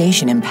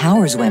organization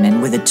empowers women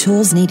with the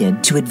tools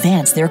needed to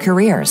advance their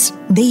careers.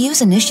 They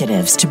use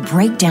initiatives to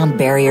break down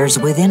barriers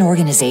within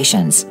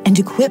organizations and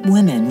equip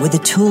women with the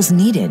tools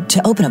needed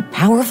to open a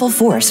powerful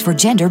force for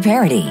gender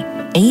parity.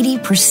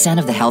 80%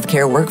 of the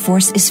healthcare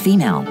workforce is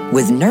female,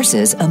 with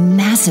nurses a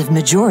massive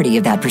majority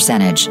of that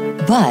percentage.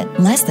 But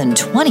less than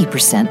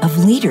 20%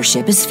 of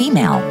leadership is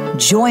female.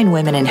 Join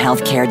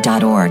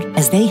WomenInHealthcare.org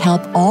as they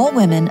help all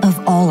women of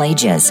all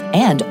ages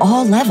and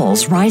all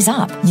levels rise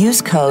up.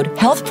 Use code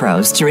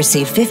HealthPros to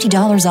receive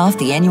 $50 off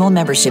the annual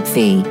membership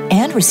fee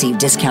and receive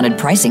discounted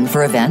pricing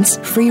for events,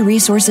 free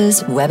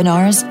resources,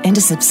 webinars, and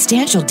a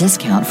substantial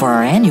discount for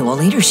our annual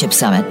Leadership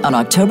Summit on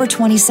October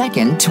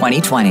 22nd,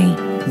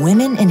 2020.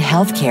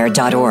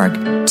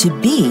 WomenInHealthcare.org,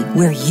 to be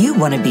where you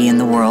want to be in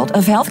the world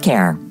of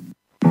healthcare.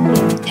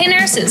 Hey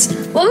nurses,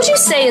 what would you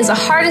say is the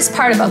hardest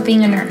part about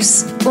being a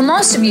nurse? Well,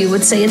 most of you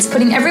would say it's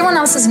putting everyone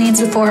else's needs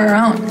before our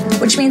own,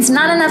 which means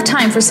not enough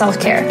time for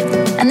self-care.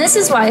 And this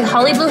is why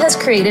Holly Blue has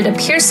created a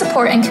peer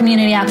support and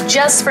community app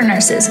just for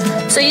nurses,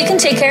 so you can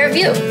take care of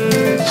you.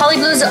 Holly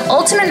Blue is the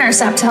ultimate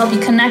nurse app to help you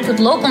connect with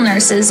local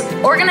nurses,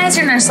 organize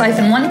your nurse life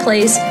in one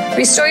place,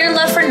 restore your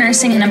love for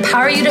nursing, and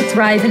empower you to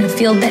thrive in a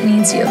field that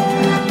needs you.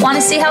 Want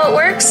to see how it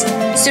works?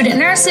 Student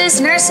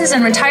nurses,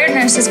 and retired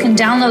nurses can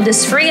download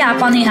this free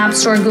app on the App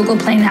Store or Google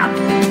Play now.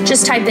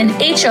 Just type in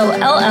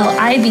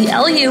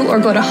HOLLIBLU or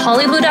go to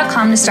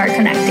hollyblue.com to start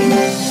connecting.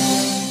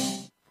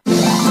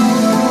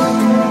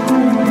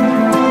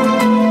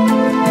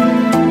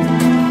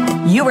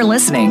 You are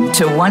listening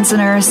to Once a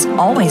Nurse,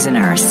 Always a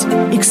Nurse,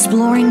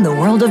 exploring the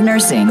world of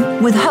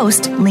nursing with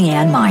host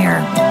Leanne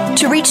Meyer.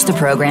 To reach the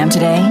program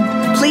today,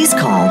 please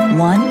call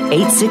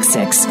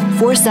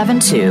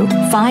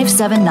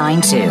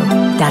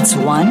 1-866-472-5792. That's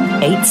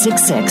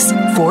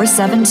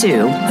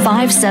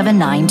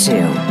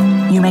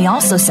 1-866-472-5792. You may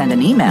also send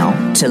an email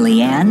to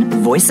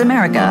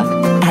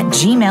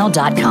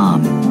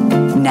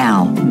leannevoiceamerica@gmail.com.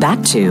 Now,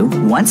 back to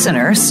Once a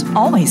Nurse,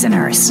 Always a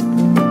Nurse.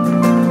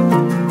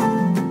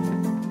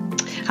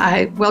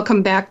 Hi,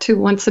 welcome back to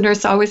Once a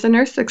Nurse, Always a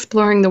Nurse,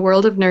 exploring the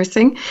world of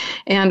nursing.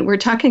 And we're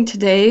talking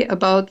today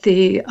about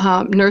the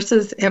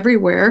Nurses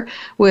Everywhere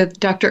with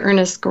Dr.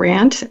 Ernest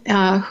Grant,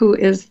 who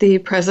is the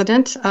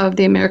president of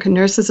the American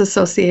Nurses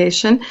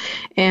Association,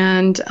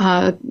 and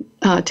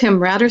Tim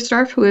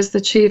Raderstorff, who is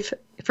the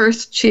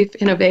first Chief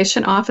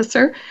Innovation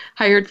Officer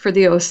hired for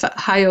the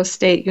Ohio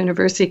State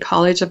University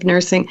College of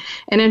Nursing,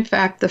 and in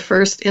fact, the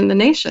first in the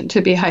nation to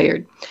be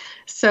hired.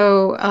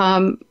 So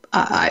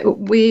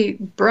we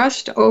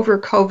brushed over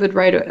COVID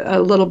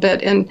a little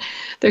bit, and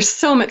there's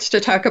so much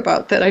to talk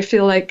about that I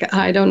feel like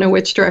I don't know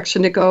which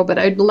direction to go, but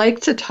I'd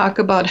like to talk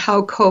about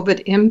how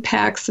COVID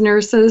impacts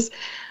nurses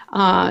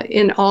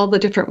in all the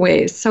different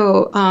ways.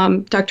 So,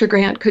 Dr.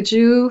 Grant, could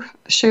you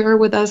share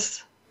with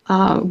us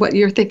what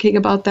you're thinking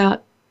about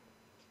that?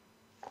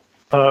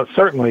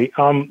 Certainly.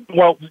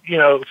 Well,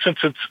 since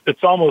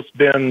it's almost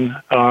been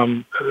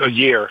a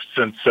year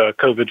since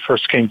COVID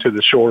first came to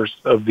the shores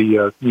of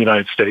the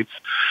United States,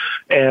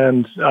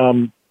 and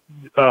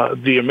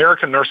the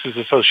American Nurses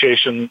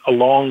Association,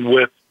 along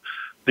with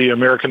the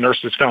American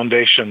Nurses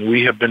Foundation,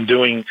 we have been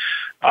doing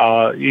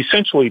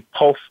essentially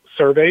pulse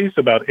surveys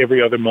about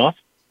every other month,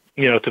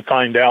 to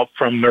find out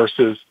from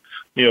nurses,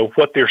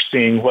 what they're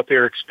seeing, what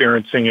they're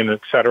experiencing, and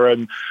et cetera.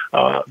 And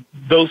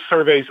those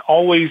surveys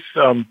always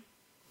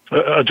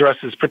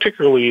addresses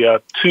particularly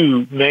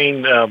two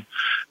main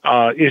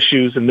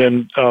issues, and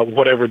then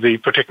whatever the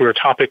particular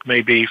topic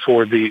may be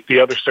for the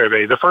other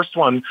survey. The first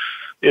one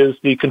is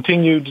the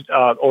continued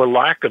or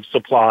lack of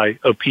supply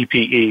of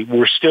PPE.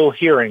 We're still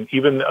hearing,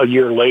 even a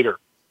year later,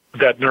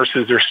 that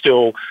nurses are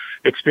still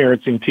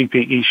experiencing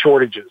PPE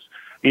shortages,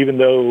 even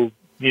though,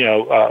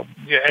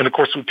 and of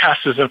course we pass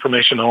this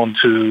information on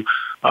to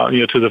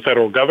the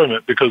federal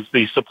government, because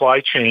the supply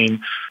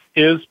chain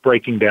is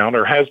breaking down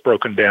or has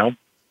broken down.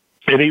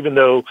 And even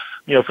though,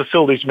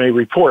 facilities may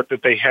report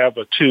that they have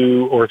a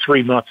 2 or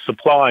 3 month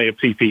supply of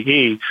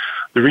PPE,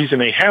 the reason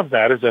they have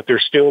that is that they're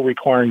still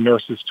requiring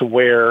nurses to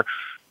wear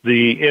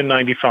the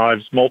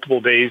N95s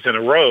multiple days in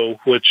a row,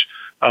 which,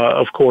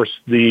 of course,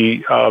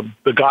 the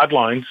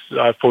guidelines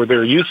for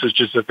their usage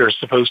is that they're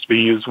supposed to be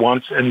used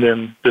once and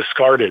then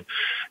discarded.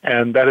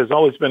 And that has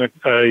always been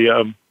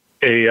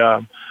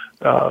a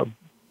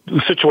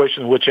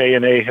situation in which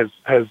ANA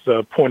has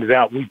pointed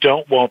out. We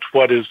don't want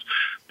what is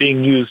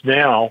being used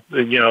now,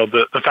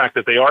 the fact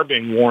that they are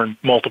being worn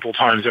multiple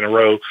times in a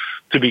row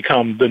to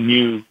become the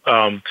new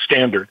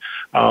standard.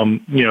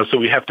 So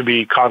we have to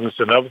be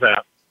cognizant of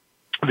that.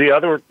 The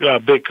other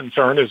big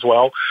concern as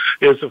well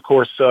is, of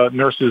course,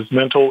 nurses'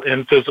 mental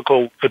and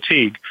physical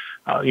fatigue.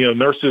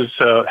 Nurses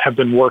have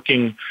been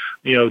working,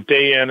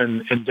 day in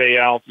and day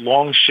out,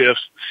 long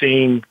shifts,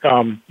 seeing,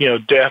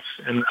 deaths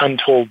and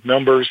untold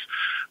numbers.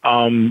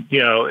 And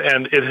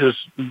it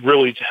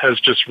has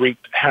just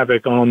wreaked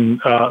havoc on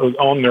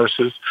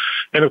nurses.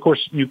 And of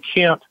course, you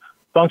can't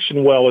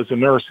function well as a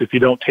nurse if you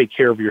don't take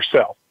care of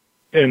yourself.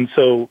 And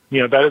so,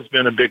 that has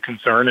been a big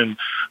concern. And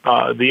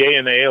the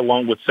ANA,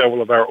 along with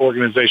several of our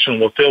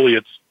organizational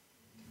affiliates,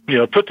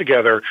 put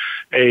together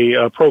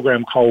a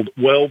program called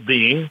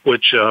Well-Being,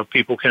 which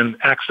people can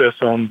access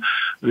on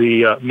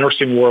the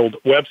Nursing World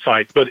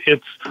website. But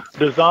it's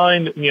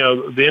designed,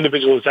 the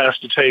individual is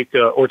asked to take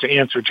or to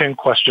answer 10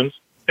 questions.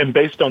 And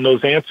based on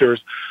those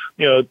answers,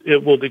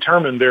 it will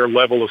determine their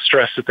level of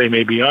stress that they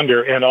may be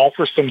under and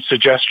offer some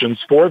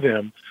suggestions for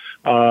them,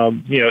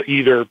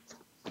 either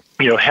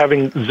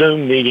having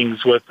Zoom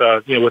meetings with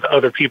with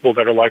other people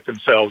that are like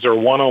themselves, or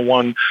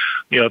one-on-one,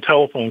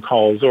 telephone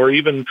calls, or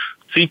even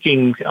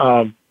seeking,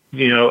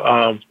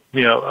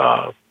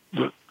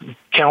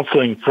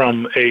 counseling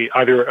from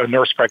either a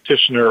nurse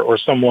practitioner or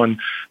someone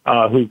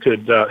who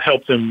could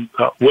help them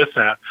with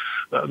that.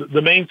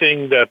 The main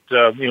thing that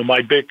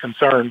my big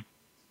concern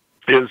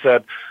is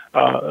that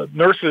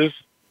nurses,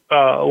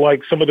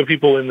 like some of the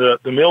people in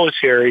the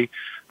military,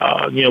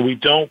 we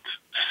don't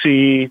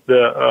see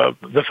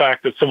the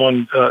fact that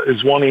someone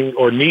is wanting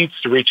or needs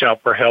to reach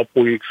out for help.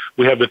 We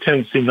have the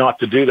tendency not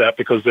to do that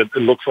because it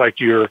looks like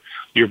you're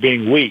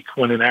being weak,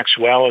 when in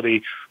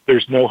actuality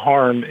there's no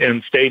harm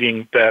in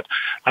stating that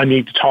I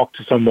need to talk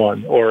to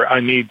someone, or I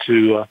need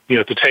to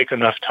to take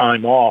enough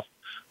time off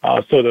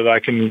so that I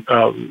can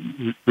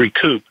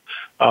recoup.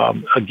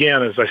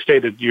 Again, as I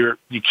stated, you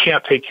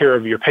can't take care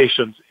of your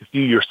patients if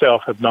you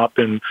yourself have not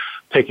been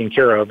taken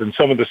care of. And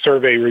some of the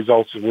survey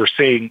results that we're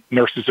seeing,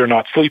 nurses are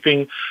not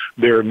sleeping,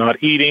 they're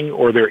not eating,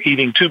 or they're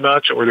eating too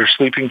much, or they're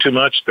sleeping too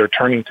much, they're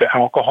turning to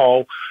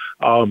alcohol.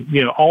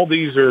 All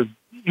these are,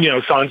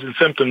 signs and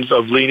symptoms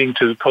of leading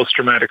to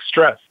post-traumatic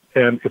stress.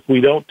 And if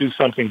we don't do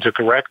something to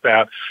correct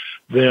that,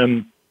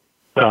 then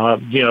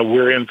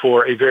we're in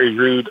for a very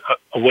rude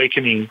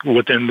awakening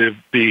within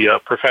the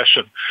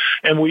profession.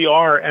 And we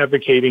are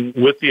advocating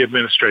with the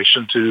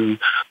administration to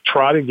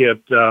try to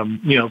get,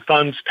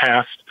 funds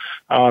passed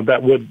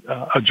that would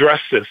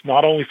address this,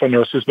 not only for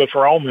nurses, but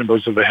for all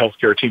members of the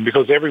healthcare team,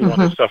 because everyone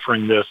is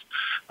suffering this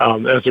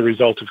as a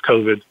result of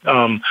COVID.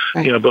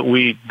 Right. But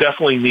we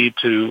definitely need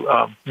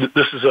to,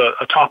 this is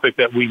a topic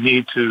that we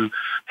need to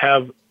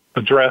have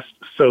addressed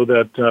so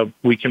that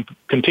we can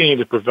continue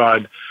to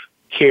provide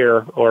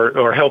care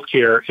or health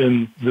care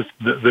in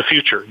the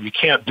future. You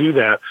can't do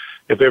that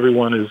if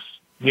everyone is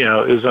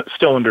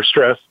still under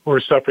stress or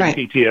suffering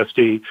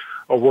PTSD,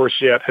 or worse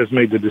yet, has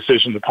made the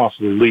decision to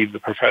possibly leave the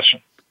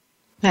profession.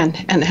 And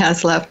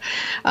has left.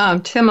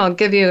 Tim, I'll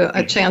give you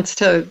a chance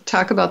to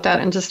talk about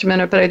that in just a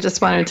minute, but I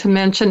just wanted to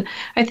mention,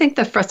 I think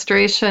the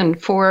frustration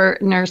for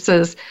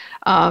nurses,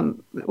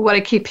 what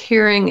I keep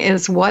hearing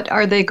is, what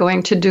are they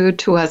going to do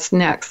to us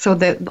next? So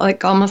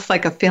that almost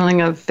like a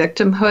feeling of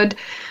victimhood,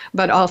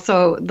 but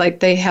also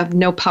like they have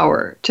no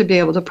power to be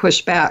able to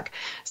push back.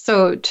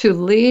 So to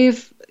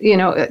leave,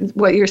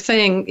 what you're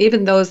saying,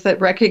 even those that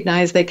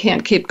recognize they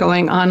can't keep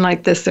going on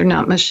like this, they're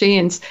not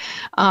machines.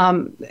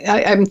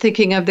 I'm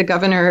thinking of the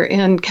governor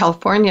in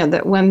California,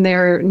 that when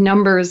their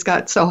numbers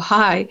got so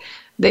high,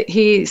 that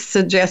he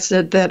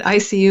suggested that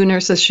ICU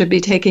nurses should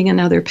be taking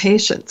another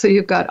patient. So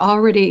you've got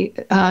already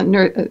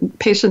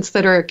patients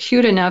that are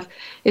acute enough,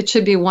 it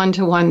should be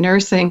one-to-one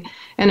nursing.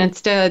 And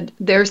instead,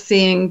 they're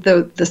seeing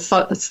the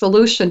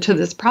solution to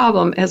this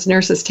problem as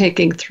nurses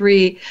taking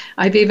 3.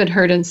 I've even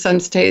heard in some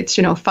states,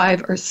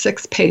 5 or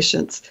 6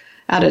 patients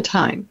at a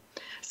time.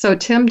 So,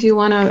 Tim, do you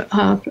want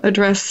to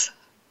address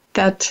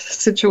that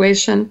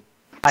situation?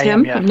 Tim? I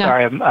am, yeah.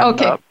 Sorry, I'm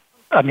okay.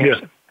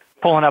 I'm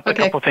pulling up a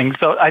couple things.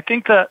 So I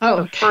think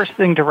the first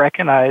thing to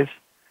recognize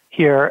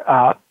here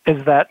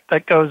is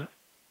that goes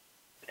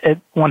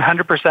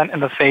 100% in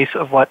the face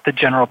of what the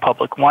general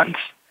public wants.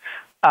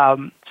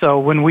 So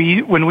when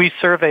we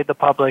surveyed the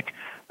public,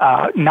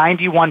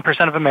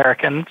 91% of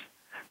Americans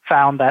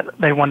found that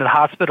they wanted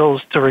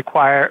hospitals to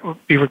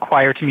be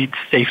required to meet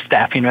safe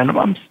staffing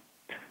minimums.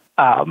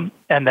 And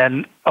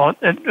then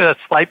a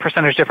slight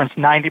percentage difference,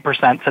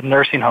 90% said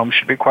nursing homes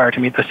should be required to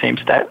meet the same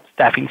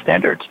staffing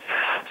standards.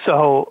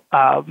 So,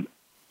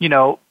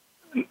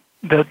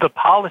 the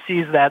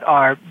policies that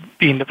are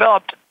being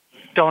developed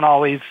don't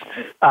always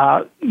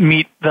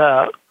meet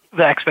the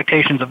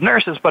expectations of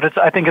nurses, but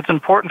I think it's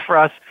important for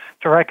us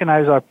to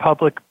recognize our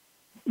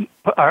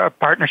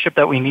partnership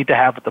that we need to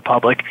have with the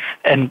public,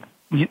 and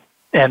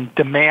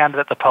demand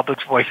that the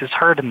public's voice is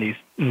heard in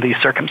these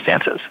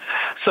circumstances.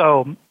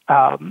 So,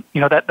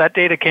 that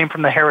data came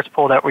from the Harris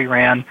poll that we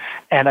ran,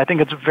 and I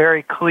think it's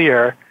very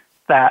clear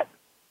that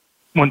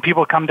when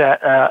people come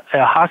to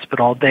a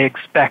hospital, they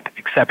expect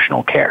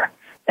exceptional care.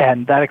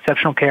 And that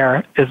exceptional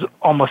care is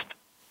almost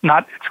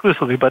not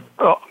exclusively, but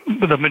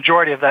the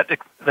majority of that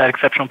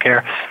exceptional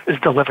care is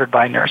delivered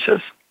by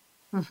nurses.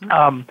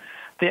 Mm-hmm.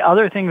 The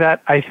other thing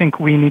that I think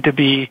we need to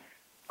be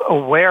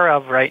aware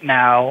of right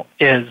now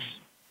is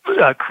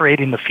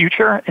creating the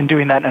future, and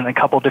doing that in a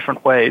couple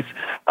different ways.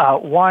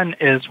 One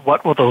is,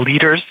 what will the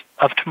leaders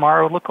of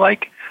tomorrow look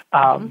like?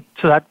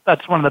 So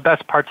that's one of the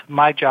best parts of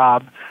my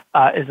job,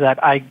 is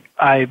that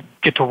I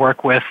get to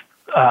work with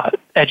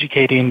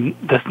educating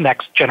this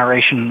next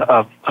generation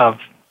of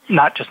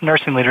not just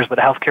nursing leaders, but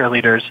healthcare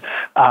leaders.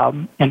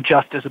 And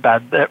just is a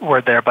bad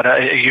word there, but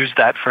I use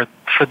that for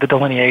the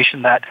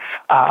delineation that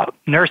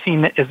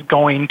nursing is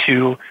going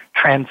to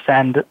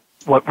transcend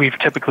what we've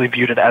typically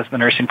viewed it as the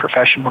nursing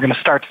profession. We're going to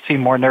start to see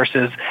more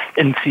nurses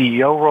in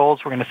CEO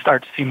roles. We're going to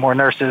start to see more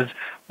nurses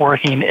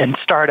working in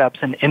startups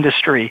and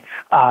industry,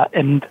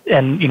 and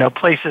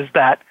places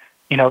that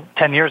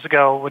 10 years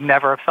ago would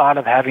never have thought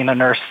of having a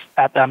nurse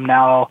at them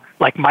now,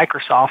 like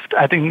Microsoft.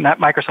 I think that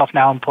Microsoft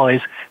now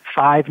employs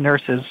 5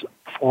 nurses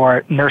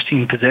for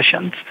nursing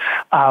positions.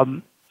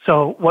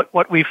 So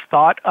what we've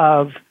thought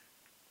of,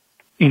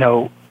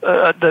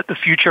 the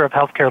future of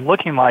healthcare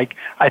looking like,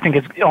 I think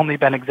it's only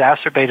been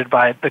exacerbated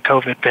by the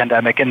COVID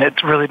pandemic, and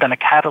it's really been a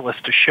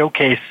catalyst to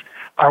showcase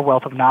our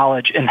wealth of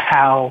knowledge and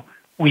how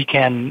we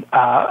can,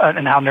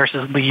 and how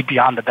nurses lead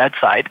beyond the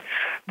bedside.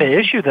 The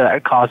issue that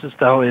it causes,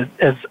 though, is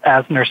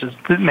as nurses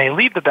may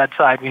leave the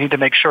bedside, we need to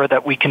make sure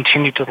that we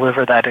continue to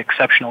deliver that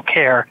exceptional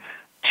care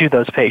to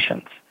those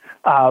patients.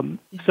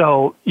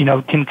 So,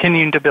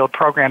 continuing to build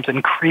programs,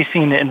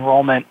 increasing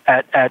enrollment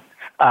at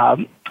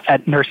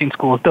nursing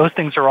schools, those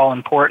things are all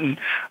important.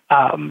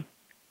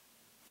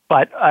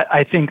 But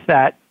I think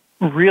that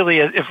really,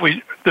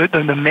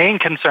 the main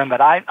concern that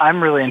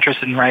I'm really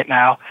interested in right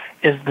now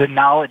is the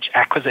knowledge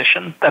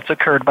acquisition that's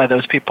occurred by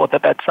those people at the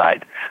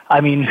bedside. I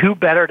mean, who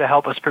better to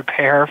help us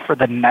prepare for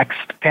the next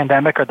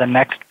pandemic or the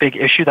next big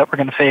issue that we're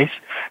going to face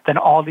than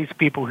all these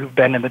people who've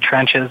been in the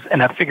trenches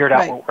and have figured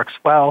out what works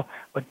well,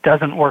 what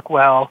doesn't work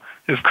well,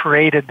 who've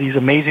created these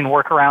amazing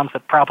workarounds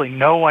that probably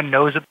no one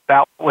knows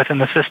about within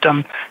the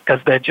system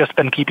because they've just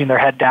been keeping their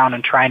head down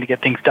and trying to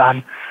get things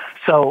done.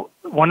 So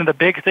one of the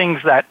big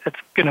things that's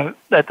going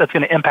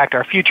to impact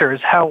our future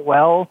is how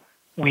well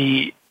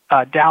we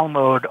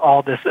download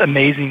all this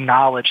amazing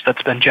knowledge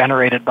that's been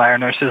generated by our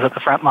nurses at the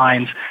front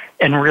lines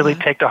and really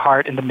take to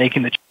heart into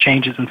making the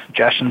changes and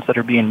suggestions that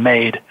are being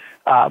made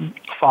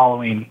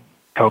following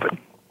COVID.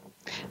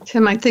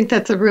 Tim, I think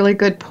that's a really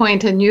good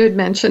point. And you had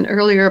mentioned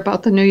earlier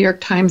about the New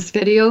York Times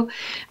video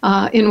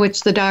in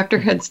which the doctor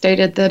had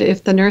stated that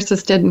if the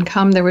nurses didn't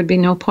come, there would be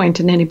no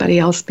point in anybody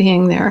else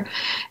being there.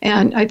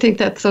 And I think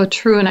that's so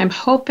true. And I'm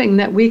hoping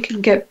that we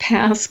can get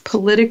past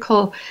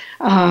political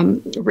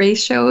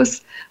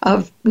ratios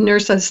of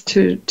nurses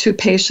to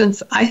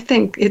patients. I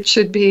think it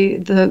should be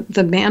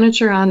the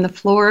manager on the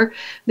floor,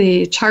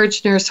 the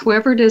charge nurse,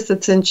 whoever it is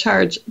that's in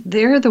charge.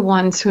 They're the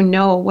ones who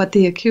know what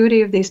the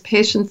acuity of these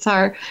patients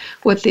are,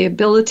 what the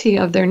ability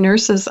of their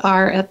nurses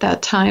are at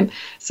that time,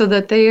 so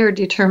that they are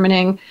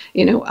determining,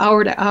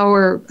 hour to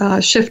hour,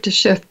 shift to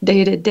shift,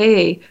 day to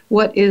day,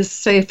 what is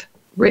safe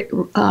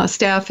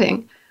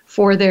staffing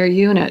for their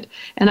unit.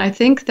 And I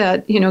think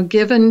that,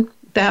 given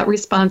that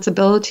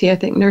responsibility, I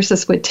think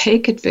nurses would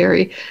take it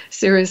very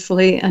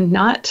seriously and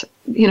not,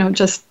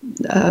 just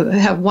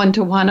have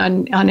one-to-one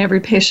on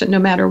every patient no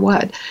matter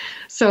what.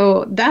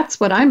 So that's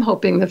what I'm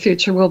hoping the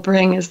future will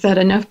bring, is that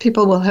enough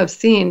people will have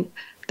seen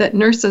that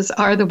nurses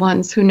are the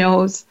ones who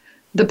knows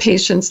the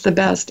patients the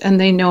best, and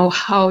they know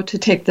how to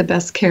take the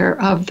best care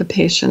of the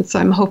patients. So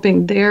I'm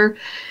hoping their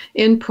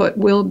input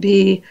will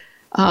be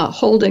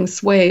holding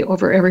sway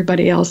over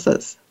everybody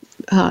else's.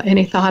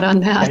 Any thought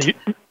on that?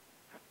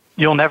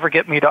 You'll never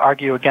get me to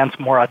argue against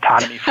more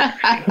autonomy.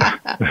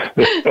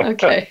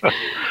 Okay.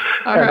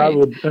 All right.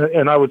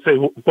 I would say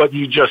what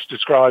you just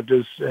described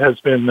has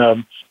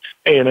been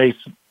ANA's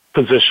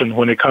position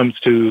when it comes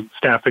to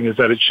staffing, is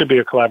that it should be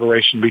a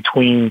collaboration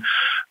between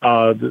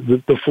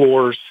the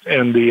floors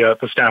and the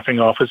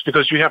staffing office,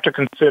 because you have to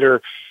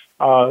consider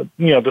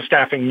the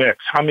staffing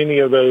mix. How many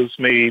of those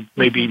may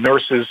be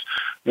nurses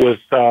with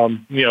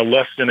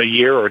less than a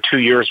year or 2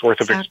 years worth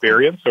of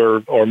experience,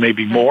 or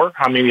maybe more?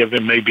 How many of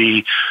them may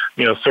be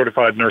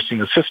certified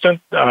nursing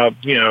assistant?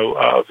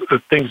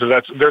 Things of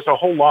that. There's a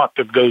whole lot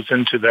that goes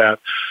into that.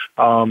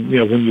 When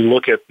you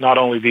look at not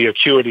only the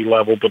acuity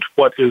level, but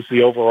what is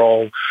the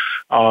overall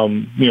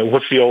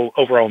what's the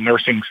overall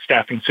nursing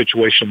staffing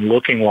situation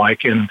looking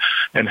like, and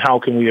how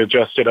can we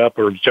adjust it up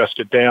or adjust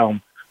it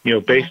down,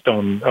 based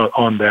on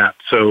that.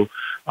 So,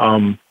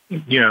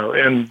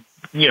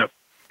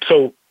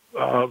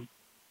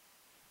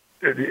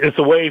 it's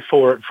a way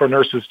for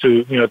nurses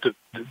to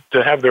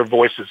have their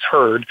voices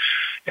heard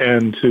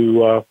and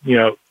to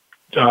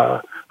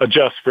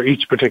adjust for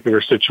each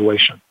particular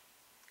situation.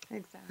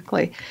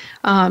 Exactly.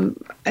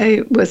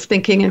 I was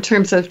thinking in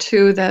terms of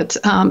too that.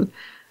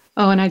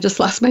 And I just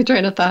lost my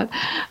train of thought.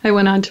 I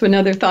went on to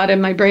another thought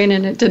in my brain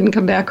and it didn't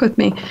come back with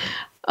me.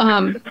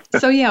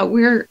 So yeah,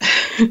 we're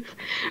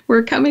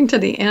we're coming to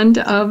the end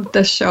of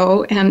the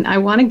show, and I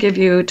want to give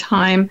you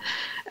time.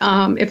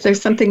 If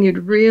there's something you'd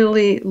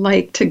really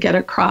like to get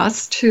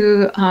across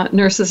to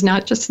nurses,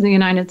 not just in the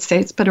United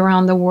States, but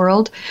around the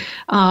world,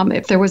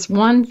 if there was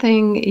one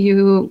thing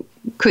you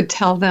could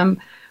tell them,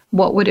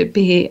 what would it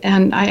be?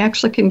 And I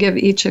actually can give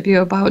each of you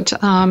about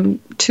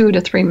 2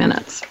 to 3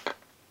 minutes.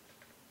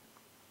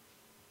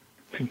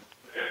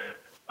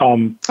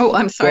 I'm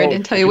sorry, I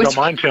didn't tell you which. Don't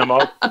mind, Tim.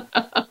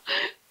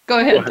 Go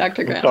ahead,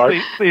 Dr. Grant.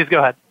 Sorry. Please go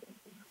ahead.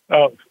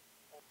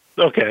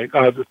 Okay.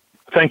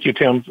 Thank you,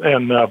 Tim,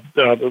 and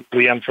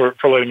Leanne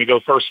for letting me go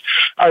first.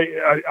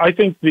 I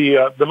think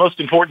the most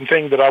important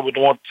thing that I would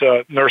want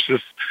nurses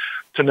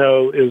to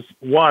know is,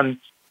 one,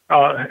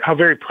 how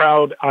very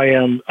proud I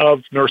am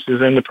of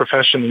nurses and the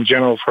profession in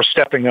general for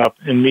stepping up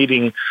and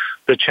meeting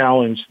the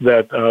challenge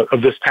that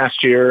of this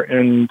past year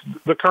and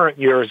the current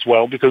year as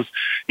well, because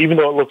even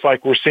though it looks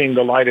like we're seeing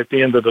the light at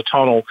the end of the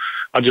tunnel,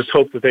 I just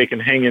hope that they can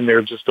hang in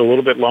there just a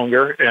little bit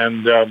longer,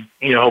 and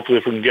hopefully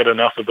if we can get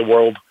enough of the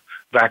world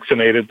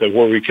vaccinated, that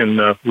where we can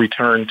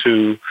return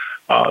to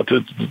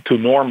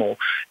normal.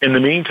 In the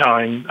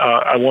meantime,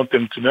 I want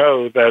them to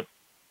know that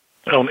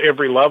on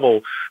every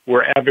level,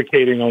 we're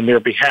advocating on their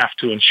behalf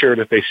to ensure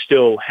that they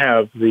still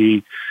have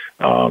the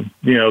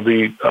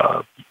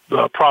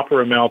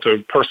proper amount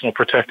of personal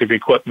protective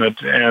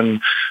equipment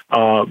and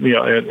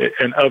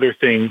other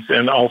things,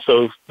 and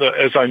also,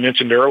 as I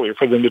mentioned earlier,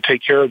 for them to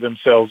take care of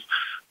themselves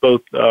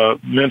both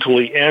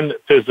mentally and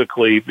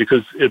physically,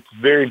 because it's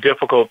very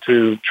difficult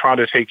to try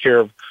to take care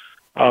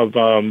of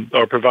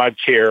or provide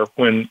care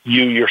when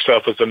you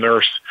yourself as a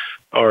nurse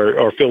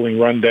are feeling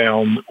run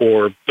down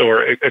or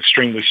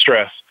extremely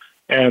stressed.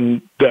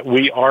 And that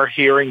we are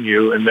hearing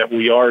you, and that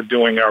we are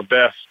doing our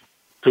best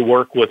to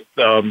work with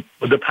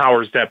the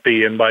powers that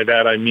be. And by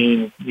that I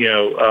mean,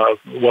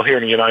 here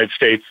in the United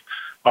States,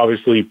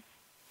 obviously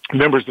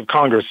members of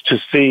Congress, to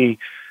see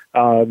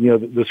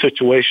the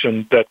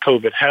situation that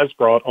COVID has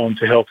brought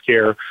onto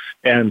healthcare,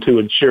 and to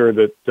ensure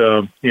that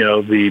the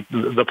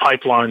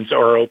pipelines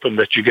are open,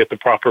 that you get the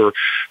proper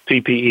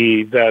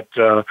PPE, that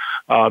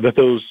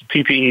those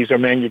PPEs are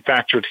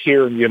manufactured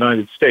here in the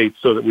United States,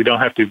 so that we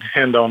don't have to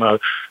depend on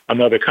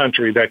another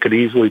country that could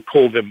easily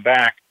pull them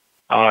back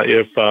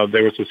if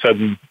there was a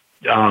sudden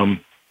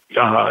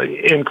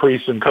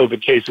increase in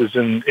COVID cases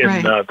in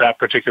right. That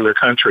particular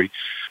country.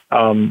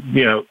 All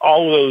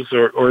of those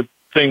are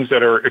things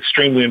that are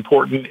extremely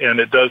important,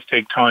 and it does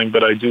take time,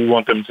 but I do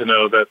want them to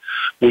know that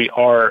we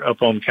are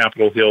up on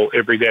Capitol Hill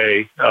every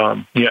day,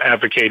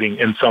 advocating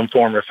in some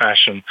form or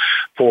fashion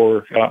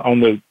for on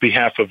the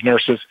behalf of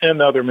nurses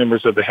and other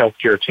members of the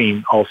healthcare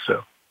team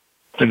also.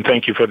 And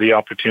thank you for the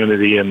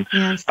opportunity, and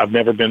yes. I've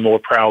never been more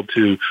proud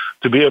to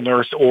be a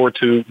nurse or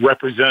to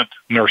represent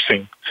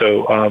nursing.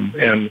 So,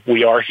 and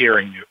we are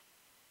hearing you.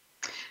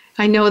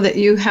 I know that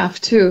you have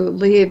to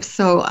leave,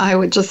 so I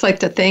would just like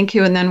to thank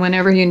you, and then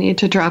whenever you need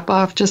to drop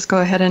off, just go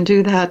ahead and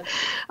do that.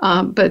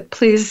 But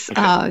please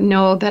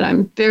know that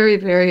I'm very,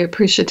 very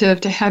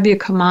appreciative to have you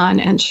come on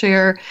and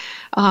share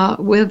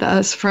with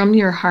us from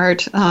your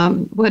heart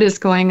what is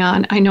going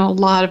on. I know a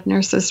lot of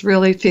nurses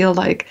really feel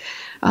like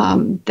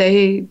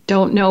they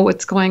don't know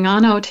what's going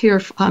on out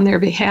here on their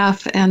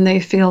behalf, and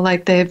they feel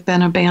like they've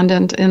been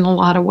abandoned in a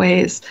lot of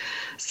ways.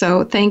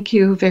 So thank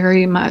you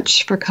very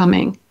much for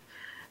coming.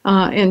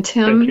 And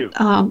Tim,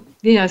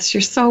 yes,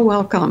 you're so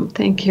welcome.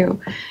 Thank you.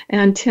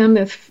 And Tim,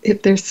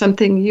 if there's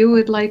something you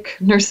would like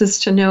nurses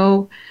to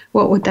know,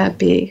 what would that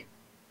be?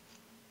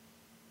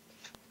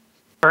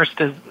 First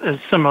is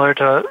similar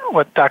to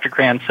what Dr.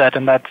 Grant said,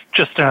 and that's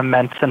just an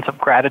immense sense of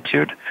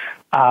gratitude.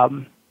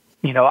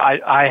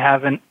 I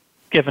haven't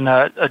given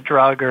a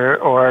drug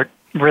or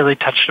really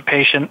touched a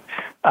patient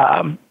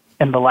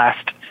in the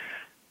last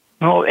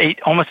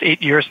almost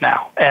 8 years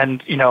now.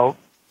 And,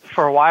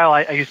 for a while,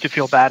 I used to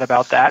feel bad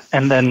about that,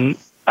 and then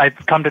I've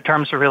come to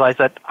terms to realize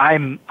that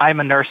I'm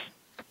a nurse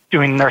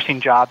doing nursing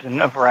jobs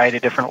in a variety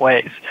of different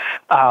ways.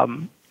 But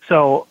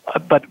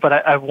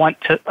I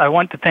want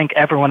to thank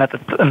everyone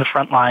in the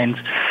front lines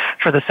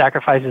for the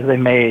sacrifices they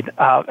made,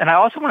 and I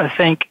also want to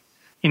thank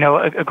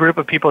a group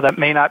of people that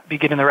may not be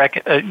getting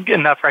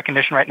enough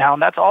recognition right now,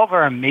 and that's all of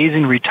our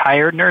amazing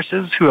retired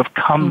nurses who have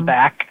come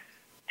back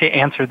to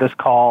answer this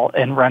call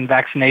and run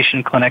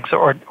vaccination clinics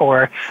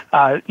or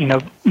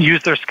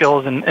use their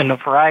skills in a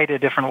variety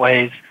of different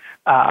ways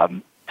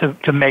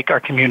to make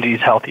our communities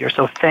healthier.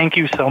 So thank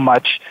you so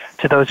much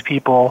to those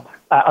people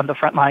on the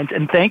front lines,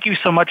 and thank you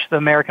so much to the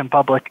American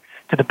public,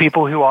 to the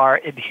people who are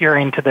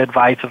adhering to the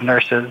advice of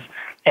nurses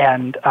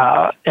and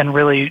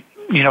really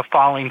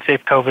following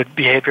safe COVID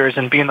behaviors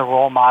and being the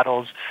role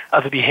models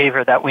of the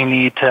behavior that we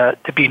need to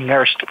be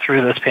nursed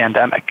through this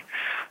pandemic.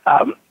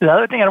 The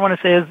other thing I want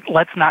to say is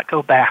let's not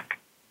go back.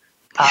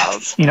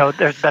 Yes.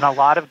 There's been a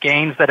lot of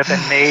gains that have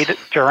been made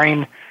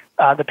during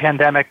the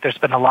pandemic. There's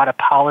been a lot of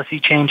policy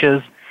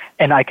changes,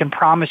 and I can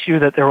promise you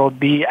that there will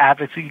be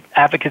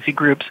advocacy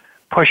groups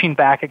pushing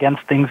back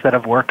against things that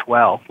have worked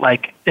well,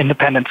 like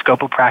independent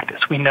scope of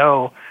practice. We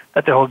know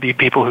that there will be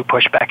people who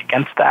push back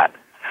against that.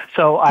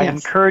 So I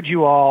encourage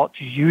you all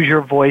to use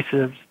your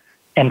voices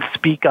and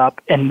speak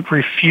up and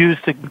refuse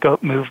to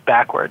move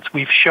backwards.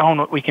 We've shown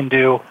what we can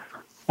do.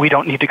 We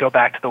don't need to go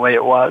back to the way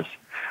it was.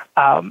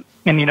 And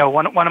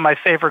one of my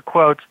favorite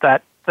quotes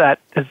that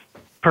has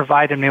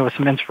provided me with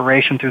some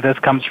inspiration through this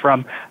comes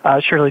from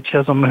Shirley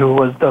Chisholm, who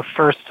was the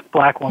first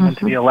black woman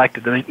to be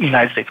elected to the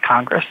United States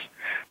Congress.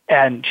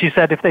 And she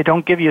said, if they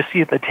don't give you a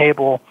seat at the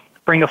table,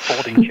 bring a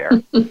folding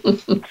chair.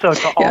 So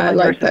to all the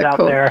nurses out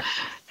there,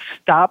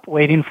 stop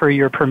waiting for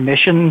your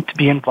permission to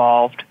be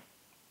involved.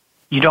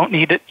 You don't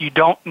need it. You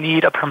don't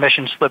need a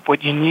permission slip.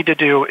 What you need to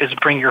do is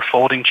bring your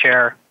folding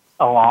chair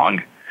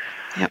along.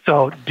 Yep.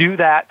 So do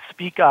that.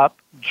 Speak up.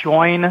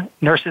 Join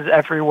Nurses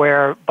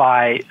Everywhere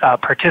by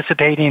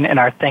participating in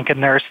our Think a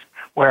Nurse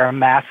Wear a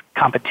Mask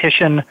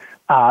competition.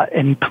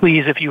 And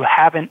please, if you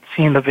haven't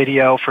seen the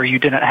video for You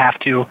Didn't Have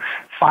to,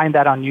 find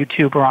that on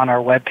YouTube or on our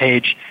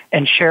webpage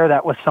and share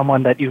that with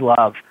someone that you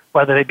love,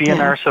 whether they be a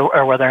nurse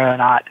or whether or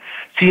not.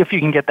 See if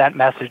you can get that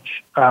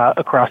message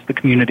across the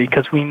community,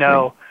 because we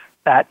know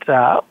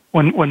that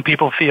when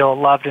people feel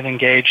loved and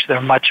engaged, they're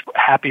much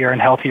happier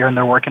and healthier in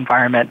their work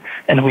environment,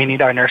 and we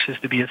need our nurses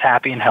to be as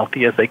happy and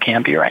healthy as they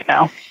can be right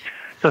now.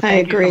 So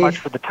thank you so much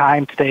for the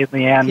time today,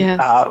 Leanne. Yes,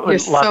 you're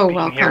so being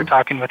welcome. Here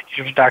talking with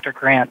you and Dr.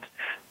 Grant,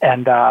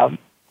 and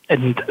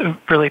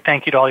really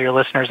thank you to all your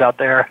listeners out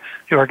there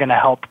who are going to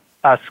help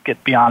us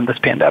get beyond this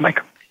pandemic.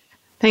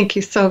 Thank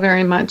you so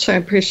very much. I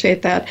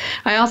appreciate that.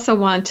 I also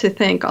want to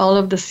thank all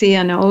of the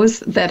CNOs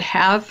that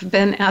have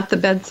been at the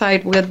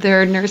bedside with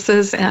their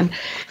nurses and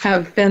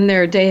have been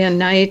there day and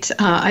night.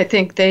 I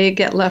think they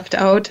get left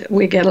out.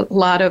 We get a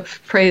lot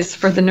of praise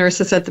for the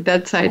nurses at the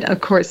bedside. Of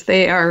course,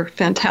 they are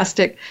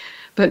fantastic,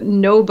 but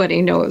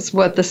nobody knows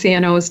what the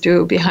CNOs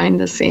do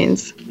behind the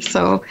scenes.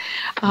 So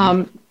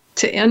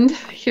to end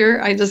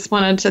here, I just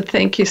wanted to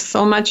thank you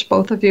so much,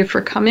 both of you,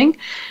 for coming.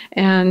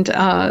 And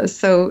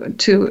so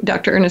to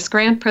Dr. Ernest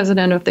Grant,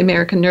 President of the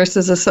American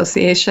Nurses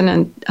Association,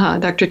 and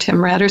Dr. Tim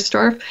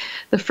Raderstorff,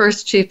 the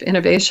first Chief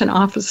Innovation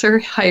Officer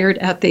hired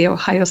at the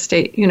Ohio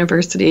State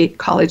University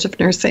College of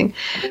Nursing.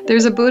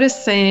 There's a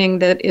Buddhist saying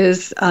that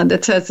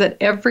says that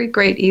every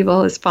great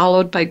evil is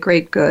followed by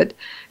great good.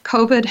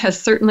 COVID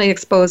has certainly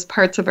exposed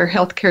parts of our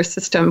healthcare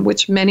system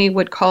which many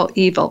would call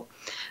evil.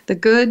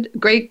 The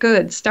great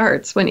good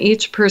starts when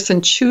each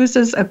person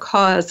chooses a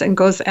cause and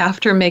goes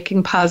after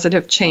making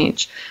positive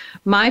change.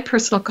 My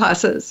personal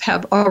causes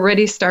have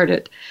already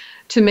started.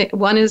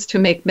 One is to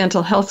make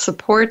mental health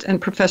support and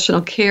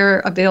professional care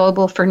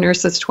available for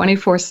nurses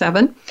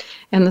 24/7.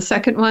 And the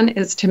second one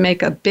is to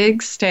make a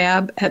big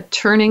stab at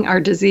turning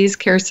our disease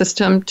care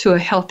system to a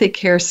healthy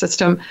care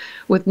system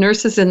with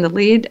nurses in the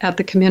lead at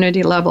the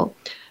community level.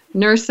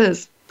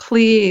 Nurses,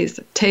 please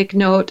take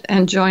note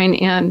and join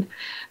in.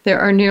 There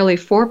are nearly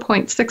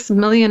 4.6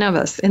 million of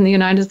us in the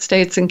United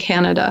States and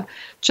Canada.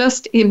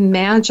 Just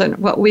imagine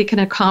what we can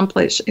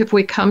accomplish if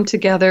we come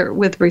together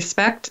with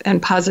respect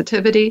and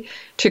positivity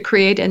to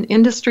create an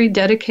industry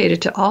dedicated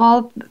to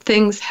all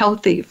things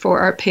healthy for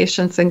our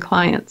patients and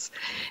clients.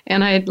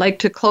 And I'd like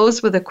to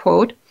close with a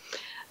quote.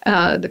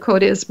 The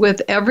quote is,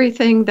 with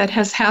everything that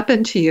has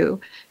happened to you,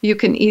 you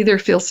can either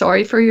feel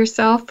sorry for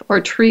yourself or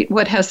treat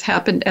what has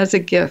happened as a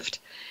gift.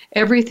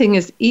 Everything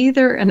is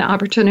either an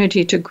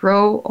opportunity to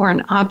grow or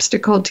an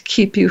obstacle to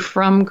keep you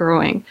from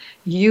growing.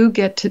 You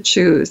get to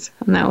choose.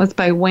 And that was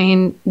by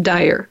Wayne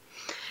Dyer.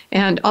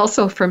 And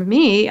also for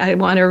me, I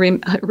want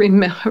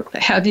to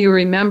have you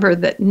remember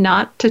that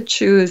not to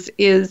choose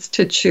is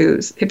to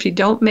choose. If you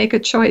don't make a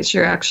choice,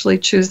 you're actually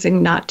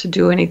choosing not to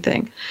do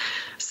anything.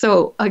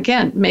 So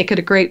again, make it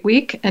a great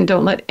week and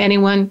don't let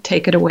anyone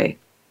take it away.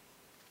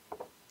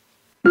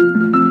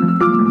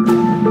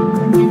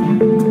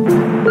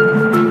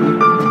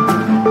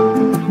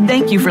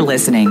 Thank you for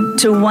listening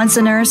to Once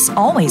a Nurse,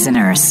 Always a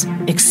Nurse,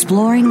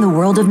 exploring the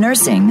world of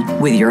nursing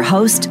with your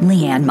host,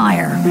 Leanne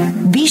Meyer.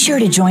 Be sure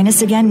to join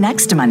us again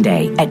next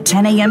Monday at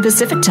 10 a.m.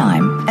 Pacific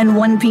Time and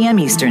 1 p.m.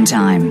 Eastern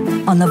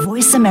Time on the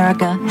Voice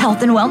America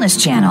Health and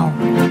Wellness Channel.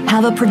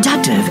 Have a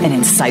productive and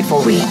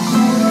insightful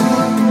week.